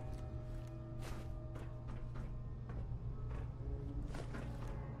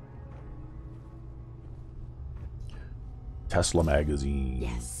 Tesla magazine.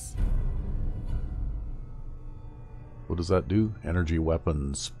 Yes. What does that do? Energy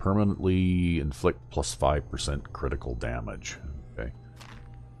weapons permanently inflict plus 5% critical damage. Okay.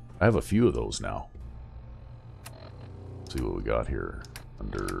 I have a few of those now. Let's see what we got here.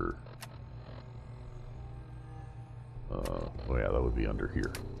 Under... oh yeah, that would be under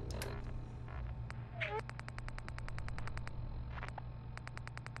here.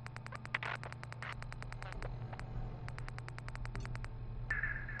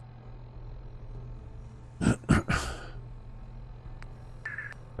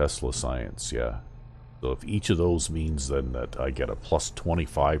 Tesla science, yeah. So if each of those means then that I get a plus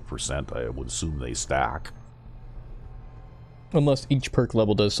 25%, I would assume they stack. Unless each perk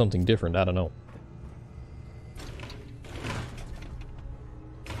level does something different, I don't know.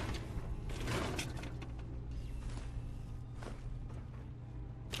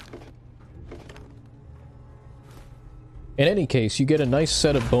 In any case, you get a nice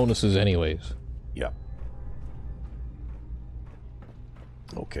set of bonuses anyways. Yeah.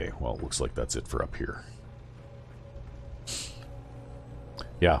 Okay, well, it looks like that's it for up here.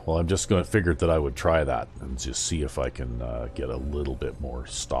 Yeah, well, I'm just going to figure that I would try that and just see if I can get a little bit more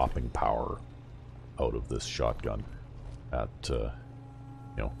stopping power out of this shotgun at,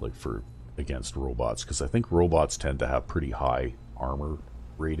 like for against robots, because I think robots tend to have pretty high armor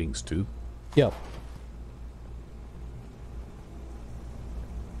ratings too. Yep.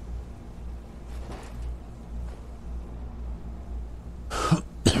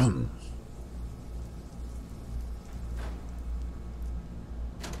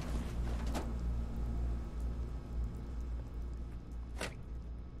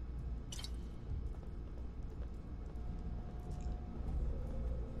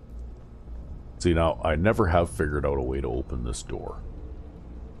 See, now, I never have figured out a way to open this door.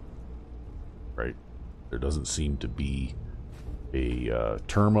 Right? There doesn't seem to be a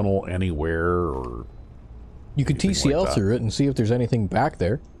terminal anywhere, or... You could TCL like through it and see if there's anything back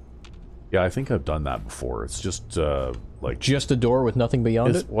there. Yeah, I think I've done that before. It's just, like... Just a door with nothing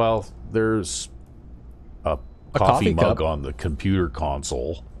beyond it? Well, there's a coffee mug cup on the computer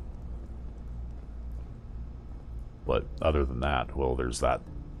console. But other than that, well, there's that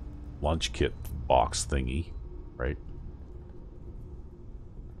lunch kit box thingy, right?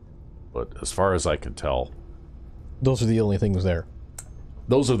 But as far as I can tell, those are the only things there.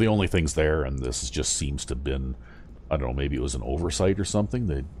 Those are the only things there, and this just seems to have been, I don't know, maybe it was an oversight or something.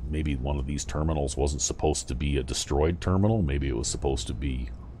 That maybe one of these terminals wasn't supposed to be a destroyed terminal. Maybe it was supposed to be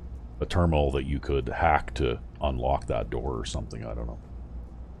a terminal that you could hack to unlock that door or something. I don't know.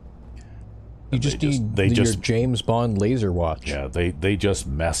 You just need your James Bond laser watch. Yeah, they just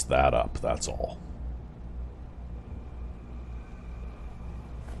messed that up, that's all.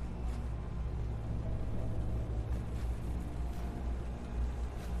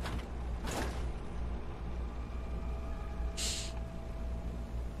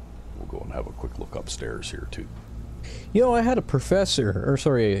 We'll go and have a quick look upstairs here, too. You know, I had a professor, or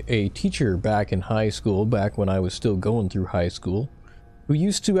sorry, a teacher back in high school, back when I was still going through high school, who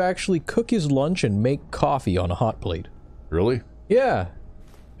used to actually cook his lunch and make coffee on a hot plate. Really? Yeah.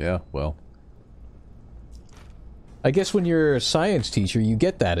 Yeah, well. I guess when you're a science teacher, you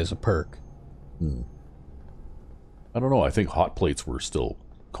get that as a perk. I don't know. I think hot plates were still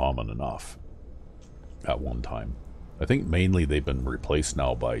common enough at one time. I think mainly they've been replaced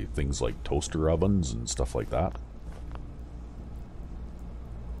now by things like toaster ovens and stuff like that.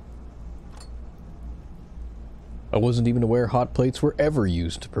 I wasn't even aware hot plates were ever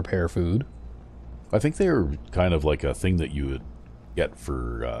used to prepare food. I think they were kind of like a thing that you would get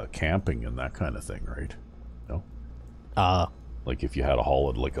for camping and that kind of thing, right? No? Like if you had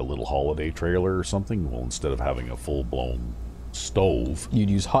like a little holiday trailer or something, well, instead of having a full-blown stove... You'd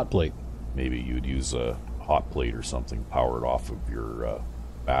use hot plate. Maybe you'd use a hot plate or something powered off of your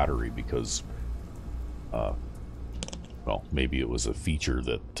battery because... well, maybe it was a feature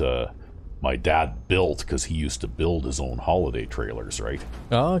that... my dad built, because he used to build his own holiday trailers, right?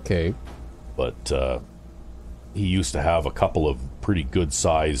 Oh, okay. But he used to have a couple of pretty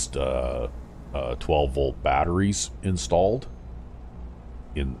good-sized 12-volt batteries installed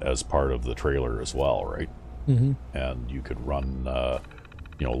as part of the trailer as well, right? Mm-hmm. And you could run,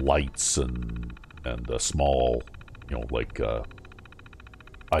 lights and a small, like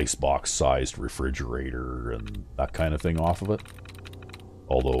icebox-sized refrigerator and that kind of thing off of it.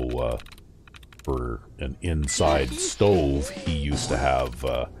 Although for an inside stove, he used to have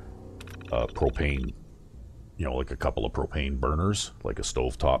propane, like a couple of propane burners, like a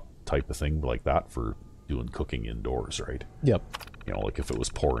stovetop type of thing like that for doing cooking indoors, right? Yep. Like if it was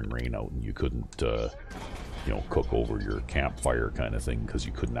pouring rain out and you couldn't, cook over your campfire kind of thing because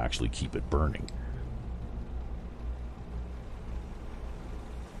you couldn't actually keep it burning.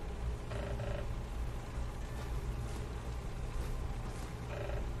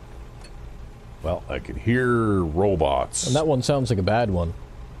 Well, I could hear robots. And that one sounds like a bad one.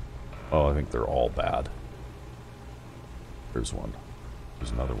 Oh, I think they're all bad. There's one. There's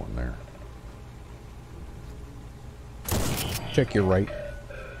another one there. Check your right.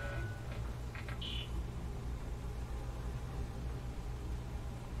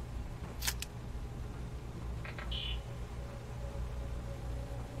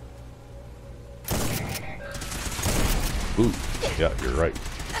 Ooh, yeah, you're right.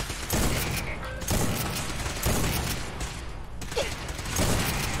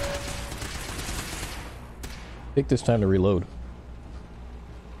 Take this time to reload.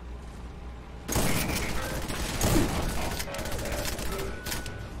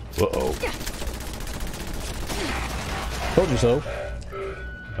 Uh-oh. Told you so.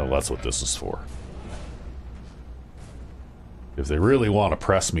 Oh, that's what this is for. If they really want to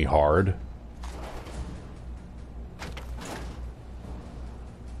press me hard.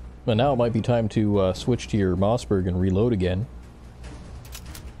 But now it might be time to switch to your Mossberg and reload again.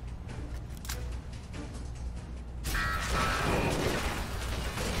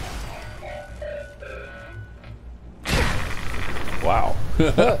 Wow.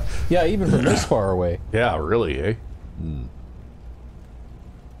 Yeah, even from this far away. Yeah, really, eh? Hmm.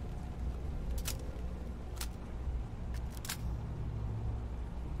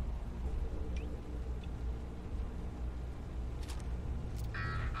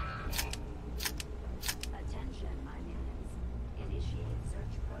 Attention, my minions. Initiate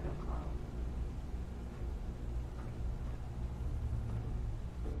search protocol.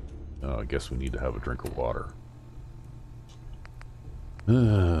 I guess we need to have a drink of water.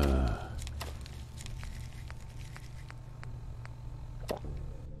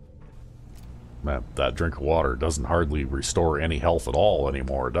 Man, that drink of water doesn't hardly restore any health at all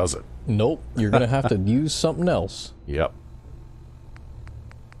anymore, does it? Nope, you're gonna have to use something else. Yep.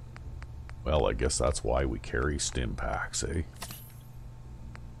 Well, I guess that's why we carry stim packs, eh?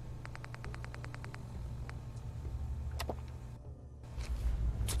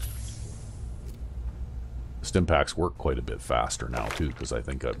 Stim packs work quite a bit faster now too, because I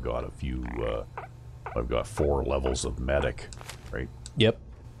think I've got a few, I've got 4 levels of medic, right? Yep.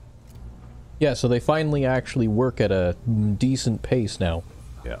 Yeah, so they finally actually work at a decent pace now.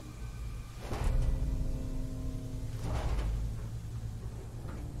 Yeah.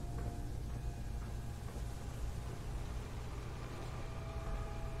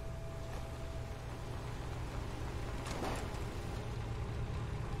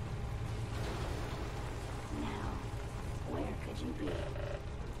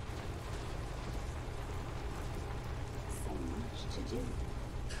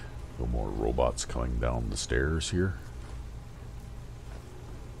 No more robots coming down the stairs here.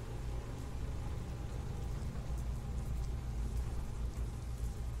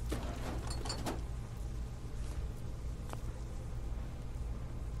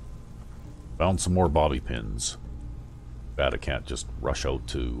 Found some more bobby pins. Bad I can't just rush out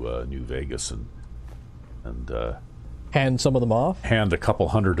to New Vegas and Hand some of them off? hand a couple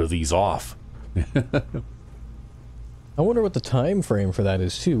hundred of these off. I wonder what the time frame for that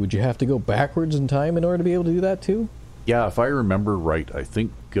is too. Would you have to go backwards in time in order to be able to do that too? Yeah, if I remember right, I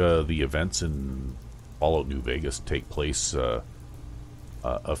think the events in Fallout New Vegas take place a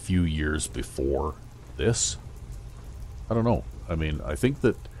few years before this. I don't know. I mean, I think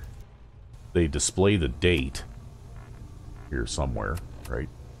that they display the date here somewhere, right?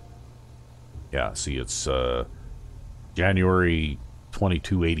 Yeah, see, it's January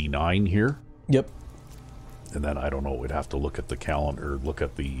 2289 here. Yep. And then, I don't know, we'd have to look at the calendar, look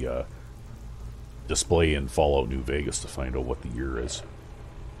at the display in Fallout New Vegas to find out what the year is.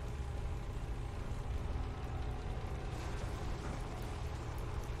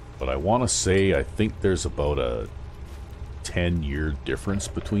 But I want to say, I think there's about a 10-year difference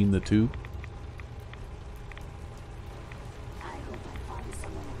between the two. I hope I find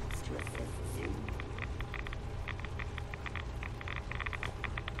someone else to assist soon.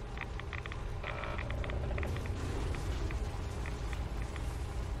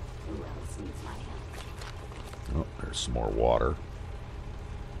 Who else needs my help? Oh, there's some more water.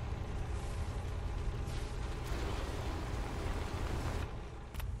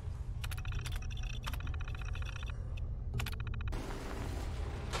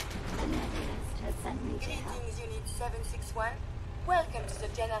 Greetings, Unit 761. Welcome to the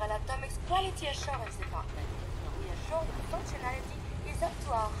General Atomics Quality Assurance Department. We assure that functionality is up to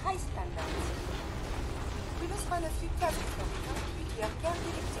our high standards. We must run a few tests before we complete your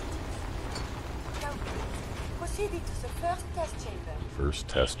careful activities. Now, proceed into the first test chamber. First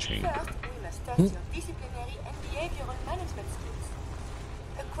test chamber. First, we must test your disciplinary and behavioral management skills.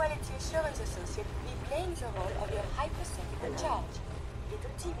 A quality assurance associate will be playing the role of your hypersecond in charge,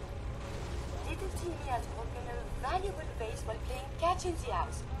 Little Timmy. Little Timmy has broken a valuable vase while playing catch in the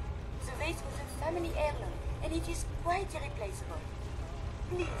house. The vase was a family heirloom, and it is quite irreplaceable.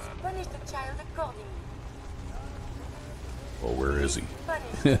 Please punish the child accordingly. Well, where is he?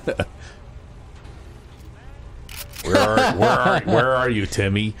 Punish. Where are you,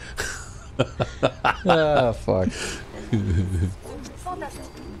 Timmy? Ah, fuck. Fantastic.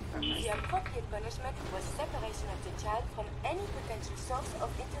 The appropriate punishment was separation of the child from any potential source of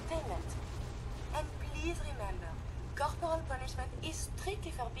entertainment. And please remember, corporal punishment is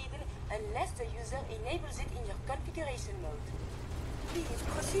strictly forbidden unless the user enables it in your configuration mode. Please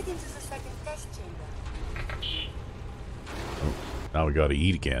proceed into the second test chamber. Oh, now we gotta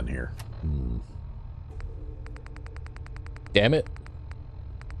eat again here. Damn it.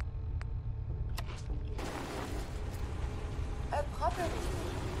 A proper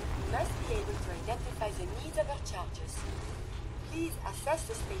listener must be able to identify the needs of our charges. Please assess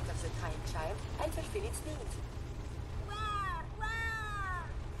the state of the kind child and fulfill its needs.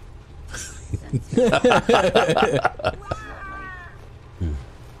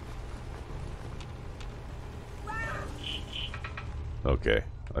 Okay,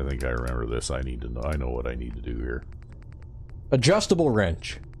 I think I remember this. I know what I need to do here. Adjustable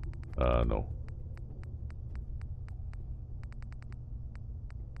wrench. No.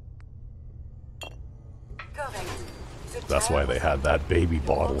 Correct. The That's why child they was had that baby The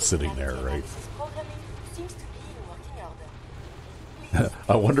bottle robotic sitting there, reality right? analysis programming seems to be in working order. Please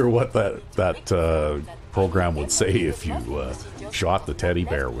I wonder what that program would say if you shot the teddy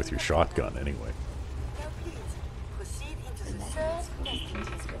bear with your shotgun anyway. Now please, proceed into the third testing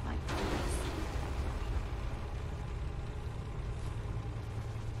chamber.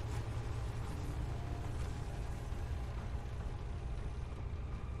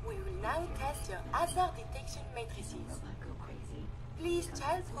 We will now test your hazard detection matrices. Please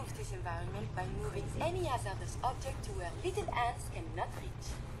childproof this environment by moving any hazardous object to where little hands cannot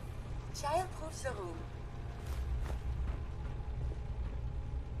reach. Childproof the room.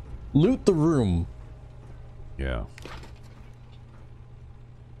 Loot the room. Yeah.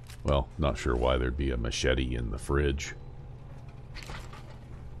 Well, not sure why there'd be a machete in the fridge.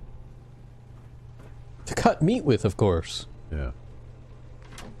 To cut meat with, of course. Yeah.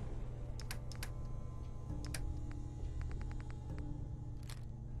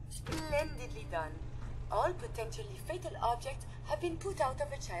 Splendidly done. All potentially fatal objects have been put out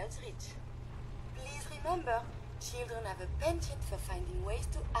of a child's reach. Please remember, children have a penchant for finding ways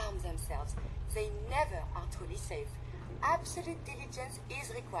to harm themselves. They never are truly safe. Absolute diligence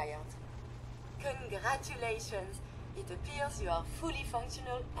is required. Congratulations! It appears you are fully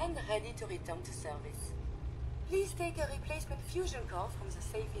functional and ready to return to service. Please take a replacement fusion core from the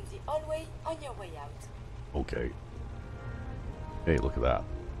safe in the hallway on your way out. Okay. Hey, look at that.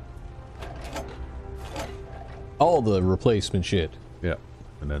 All the replacement shit. Yeah.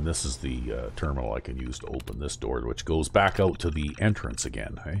 And then this is the terminal I can use to open this door, which goes back out to the entrance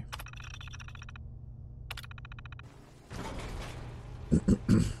again, hey?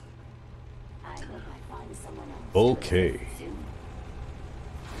 Okay.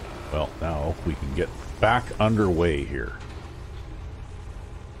 Well, now we can get back underway here.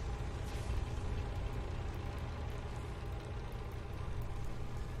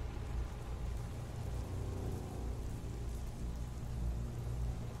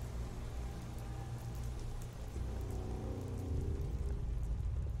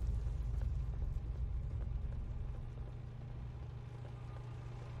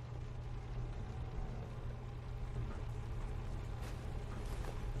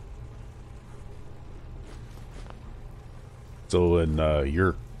 So in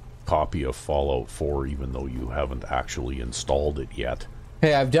your copy of Fallout 4 even though you haven't actually installed it yet.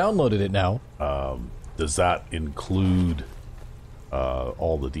 Hey, I've downloaded it now. Does that include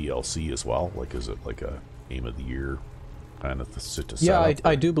all the DLC as well? Like, is it like a Game of the Year kind of set Yeah, up?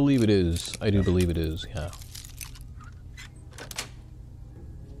 I do believe it is. I do believe it is, yeah.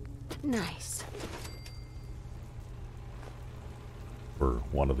 Nice. For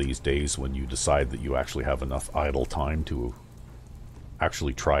one of these days when you decide that you actually have enough idle time to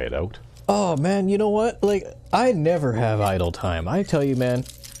actually try it out. Oh, man, you know what? Like, I never have idle time. I tell you, man,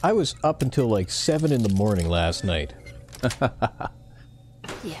 I was up until like 7 in the morning last night.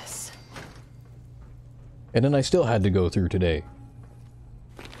 Yes. And then I still had to go through today.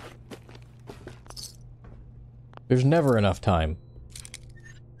 There's never enough time.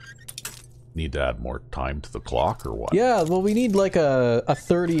 Need to add more time to the clock or what? Yeah, well, we need like a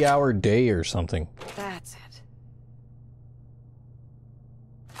 30-hour day or something. That's it.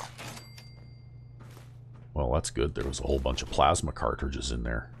 Well, that's good. There was a whole bunch of plasma cartridges in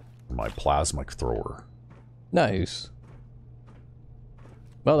there. My plasma thrower. Nice.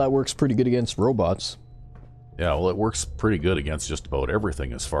 Well, that works pretty good against robots. Yeah, well, it works pretty good against just about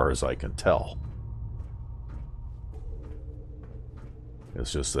everything as far as I can tell.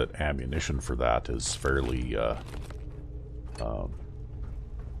 It's just that ammunition for that is fairly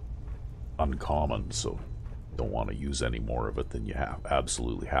uncommon, so don't want to use any more of it than you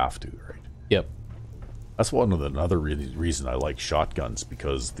absolutely have to, right? Yep. That's another reason I like shotguns,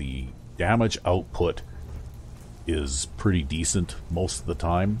 because the damage output is pretty decent most of the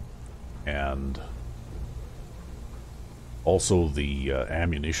time, and also the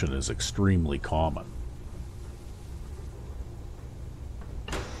ammunition is extremely common.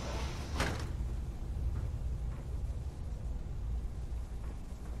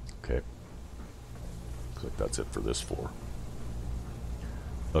 Okay. Looks like that's it for this floor.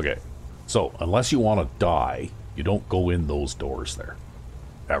 Okay. So, unless you want to die, you don't go in those doors there.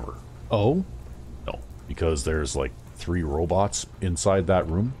 Ever. Oh? No. Because there's like 3 robots inside that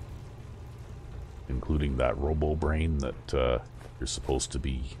room. Including that robo-brain that you're supposed to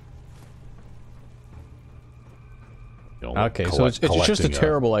be... You know, like okay, so it's just a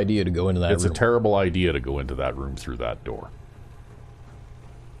terrible idea to go into that room. It's a terrible idea to go into that room through that door.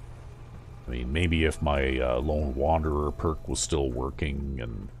 I mean, maybe if my Lone Wanderer perk was still working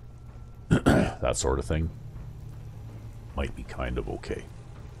and that sort of thing, might be kind of okay.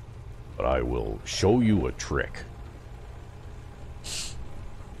 But I will show you a trick.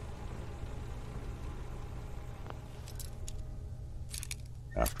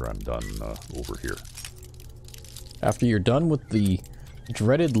 After I'm done over here. After you're done with the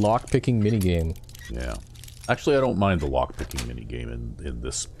dreaded lockpicking minigame. Yeah. Actually, I don't mind the lockpicking minigame in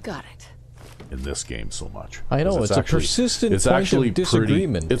this... Got it. In this game so much. I know, it's a persistent point of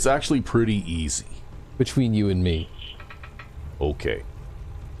disagreement. It's actually pretty easy. Between you and me. Okay.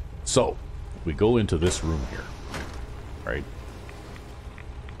 So, we go into this room here. Right?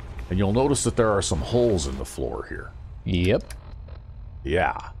 And you'll notice that there are some holes in the floor here. Yep.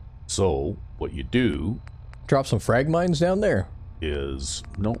 Yeah. So, what you do... Drop some frag mines down there. Is...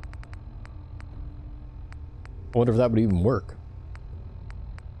 Nope. I wonder if that would even work.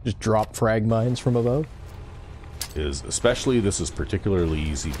 Just drop frag mines from above? Especially this is particularly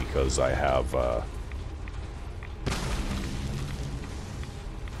easy because I have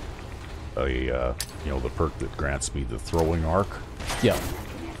you know, the perk that grants me the throwing arc. Yeah.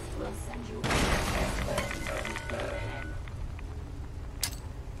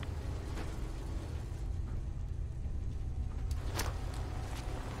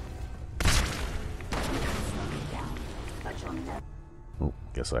 Oh,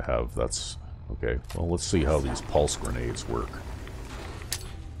 guess I have, that's... Okay, well, let's see how these pulse grenades work.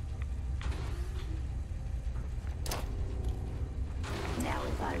 Now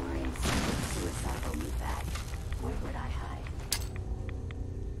if I were in some suicidal me back, where would I hide?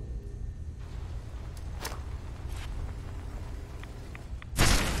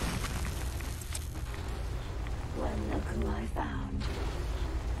 Well, look who I found.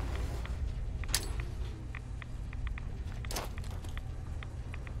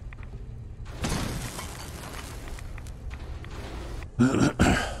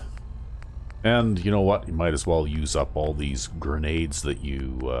 And you know what? You might as well use up all these grenades that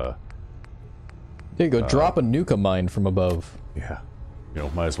you... There you go, drop a nuka mine from above. Yeah. You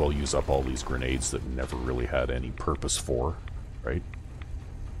know, might as well use up all these grenades that never really had any purpose for, right?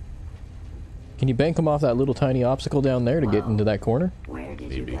 Can you bank them off that little tiny obstacle down there to get into that corner? Where did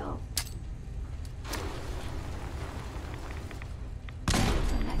Maybe. you go?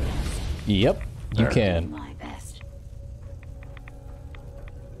 Yep, you There. can. My best.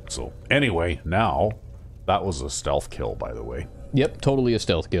 So, anyway, now, that was a stealth kill, by the way. Yep, totally a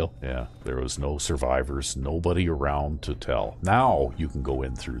stealth kill. Yeah, there was no survivors, nobody around to tell. Now, you can go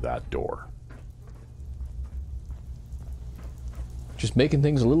in through that door. Just making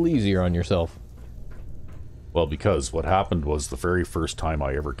things a little easier on yourself. Well, because what happened was the very first time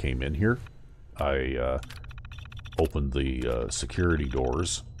I ever came in here, I opened the security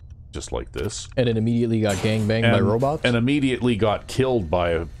doors, just like this. And it immediately got gangbanged by robots? And immediately got killed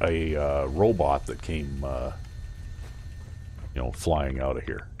by a robot that came, flying out of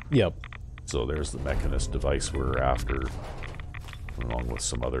here. Yep. So there's the Mechanist device we're after, along with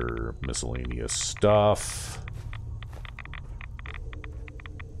some other miscellaneous stuff.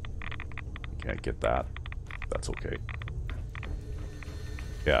 Can't get that. That's okay.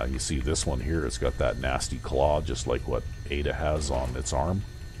 Yeah, you see this one here, it's got that nasty claw, just like what Ada has on its arm.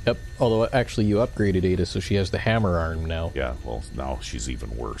 Yep, although actually you upgraded Ada, so she has the hammer arm now. Yeah, well, now she's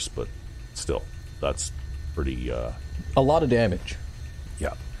even worse, but still, that's pretty, a lot of damage.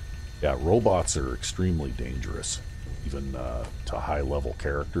 Yeah. Yeah, robots are extremely dangerous, even to high-level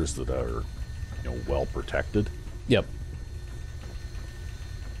characters that are, well protected. Yep.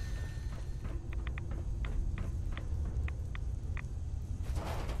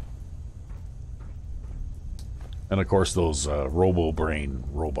 And of course, those Robo-Brain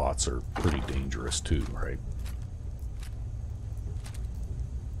robots are pretty dangerous too, right?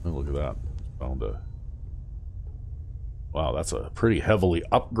 Oh, look at that. Found a... Wow, that's a pretty heavily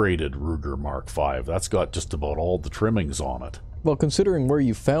upgraded Ruger Mark V. That's got just about all the trimmings on it. Well, considering where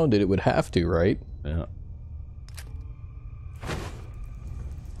you found it, it would have to, right? Yeah.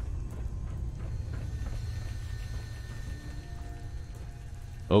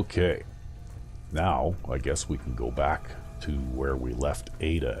 Okay. Now, I guess we can go back to where we left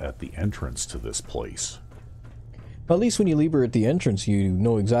Ada at the entrance to this place. At least when you leave her at the entrance, you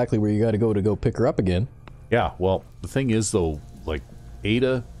know exactly where you got to go pick her up again. Yeah, well, the thing is, though, like,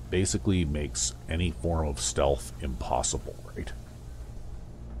 Ada basically makes any form of stealth impossible, right?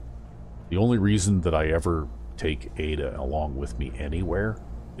 The only reason that I ever take Ada along with me anywhere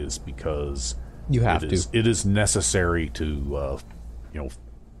is because you have to. It is necessary to,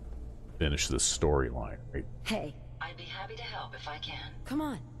 finish this storyline, right? Hey, I'd be happy to help if I can. Come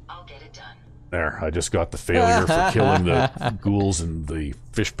on. I'll get it done. There, I just got the failure for killing the ghouls in the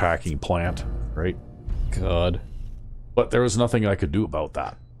fish packing plant, right? God. But there was nothing I could do about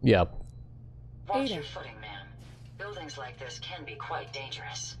that. Yep. Watch your footing, ma'am. Buildings like this can be quite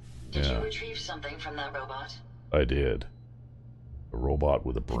dangerous. Did you retrieve something from that robot? I did. A robot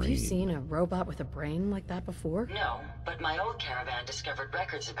with a brain. Have you seen a robot with a brain like that before? No, but my old caravan discovered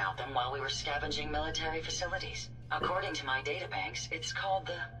records about them while we were scavenging military facilities. According to my databanks, it's called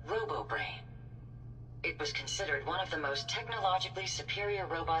the Robo-Brain. It was considered one of the most technologically superior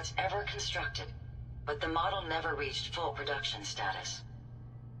robots ever constructed, but the model never reached full production status.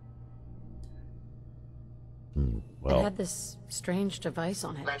 Well, it had this strange device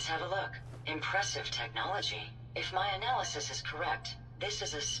on it. Let's have a look. Impressive technology. If my analysis is correct, this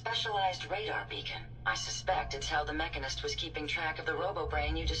is a specialized radar beacon. I suspect it's how the Mechanist was keeping track of the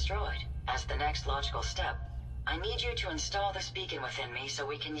Robo-Brain you destroyed. As the next logical step, I need you to install this beacon within me so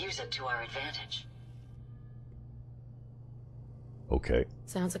we can use it to our advantage. okay.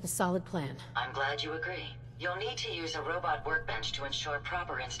 Sounds like a solid plan. I'm glad you agree. You'll need to use a robot workbench to ensure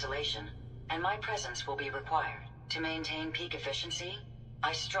proper installation, and my presence will be required. To maintain peak efficiency,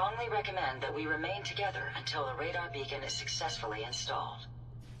 I strongly recommend that we remain together until the radar beacon is successfully installed.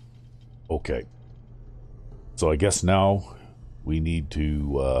 Okay. So I guess now we need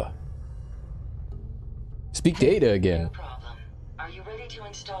to, speak to Ada again. No problem. Are you ready to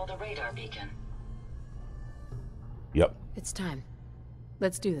install the radar beacon? Yep. It's time.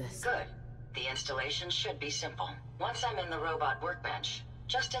 Let's do this. Good. The installation should be simple. Once I'm in the robot workbench,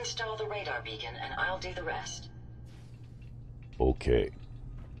 just install the radar beacon and I'll do the rest. Okay.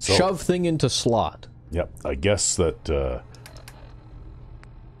 So, Shove thing into slot. Yep, I guess that,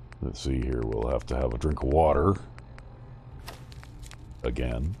 let's see here, we'll have to have a drink of water.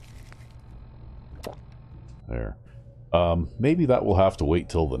 Again. There. Maybe that will have to wait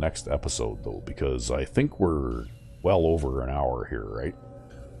till the next episode, though, because I think we're well over an hour here, right?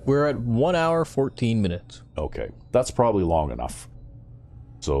 We're at 1 hour, 14 minutes. Okay, that's probably long enough.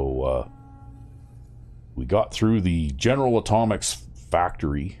 So, we got through the General Atomics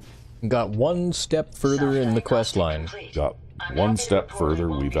factory. Got one step further in the quest line. Got one step further.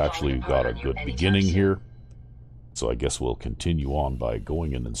 We've actually got a good beginning here. So I guess we'll continue on by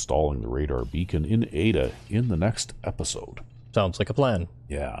going and installing the radar beacon in Ada in the next episode. Sounds like a plan.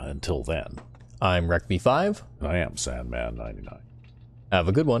 Yeah, until then. I'm Rec B5. I am Sandman 99. Have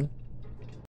a good one.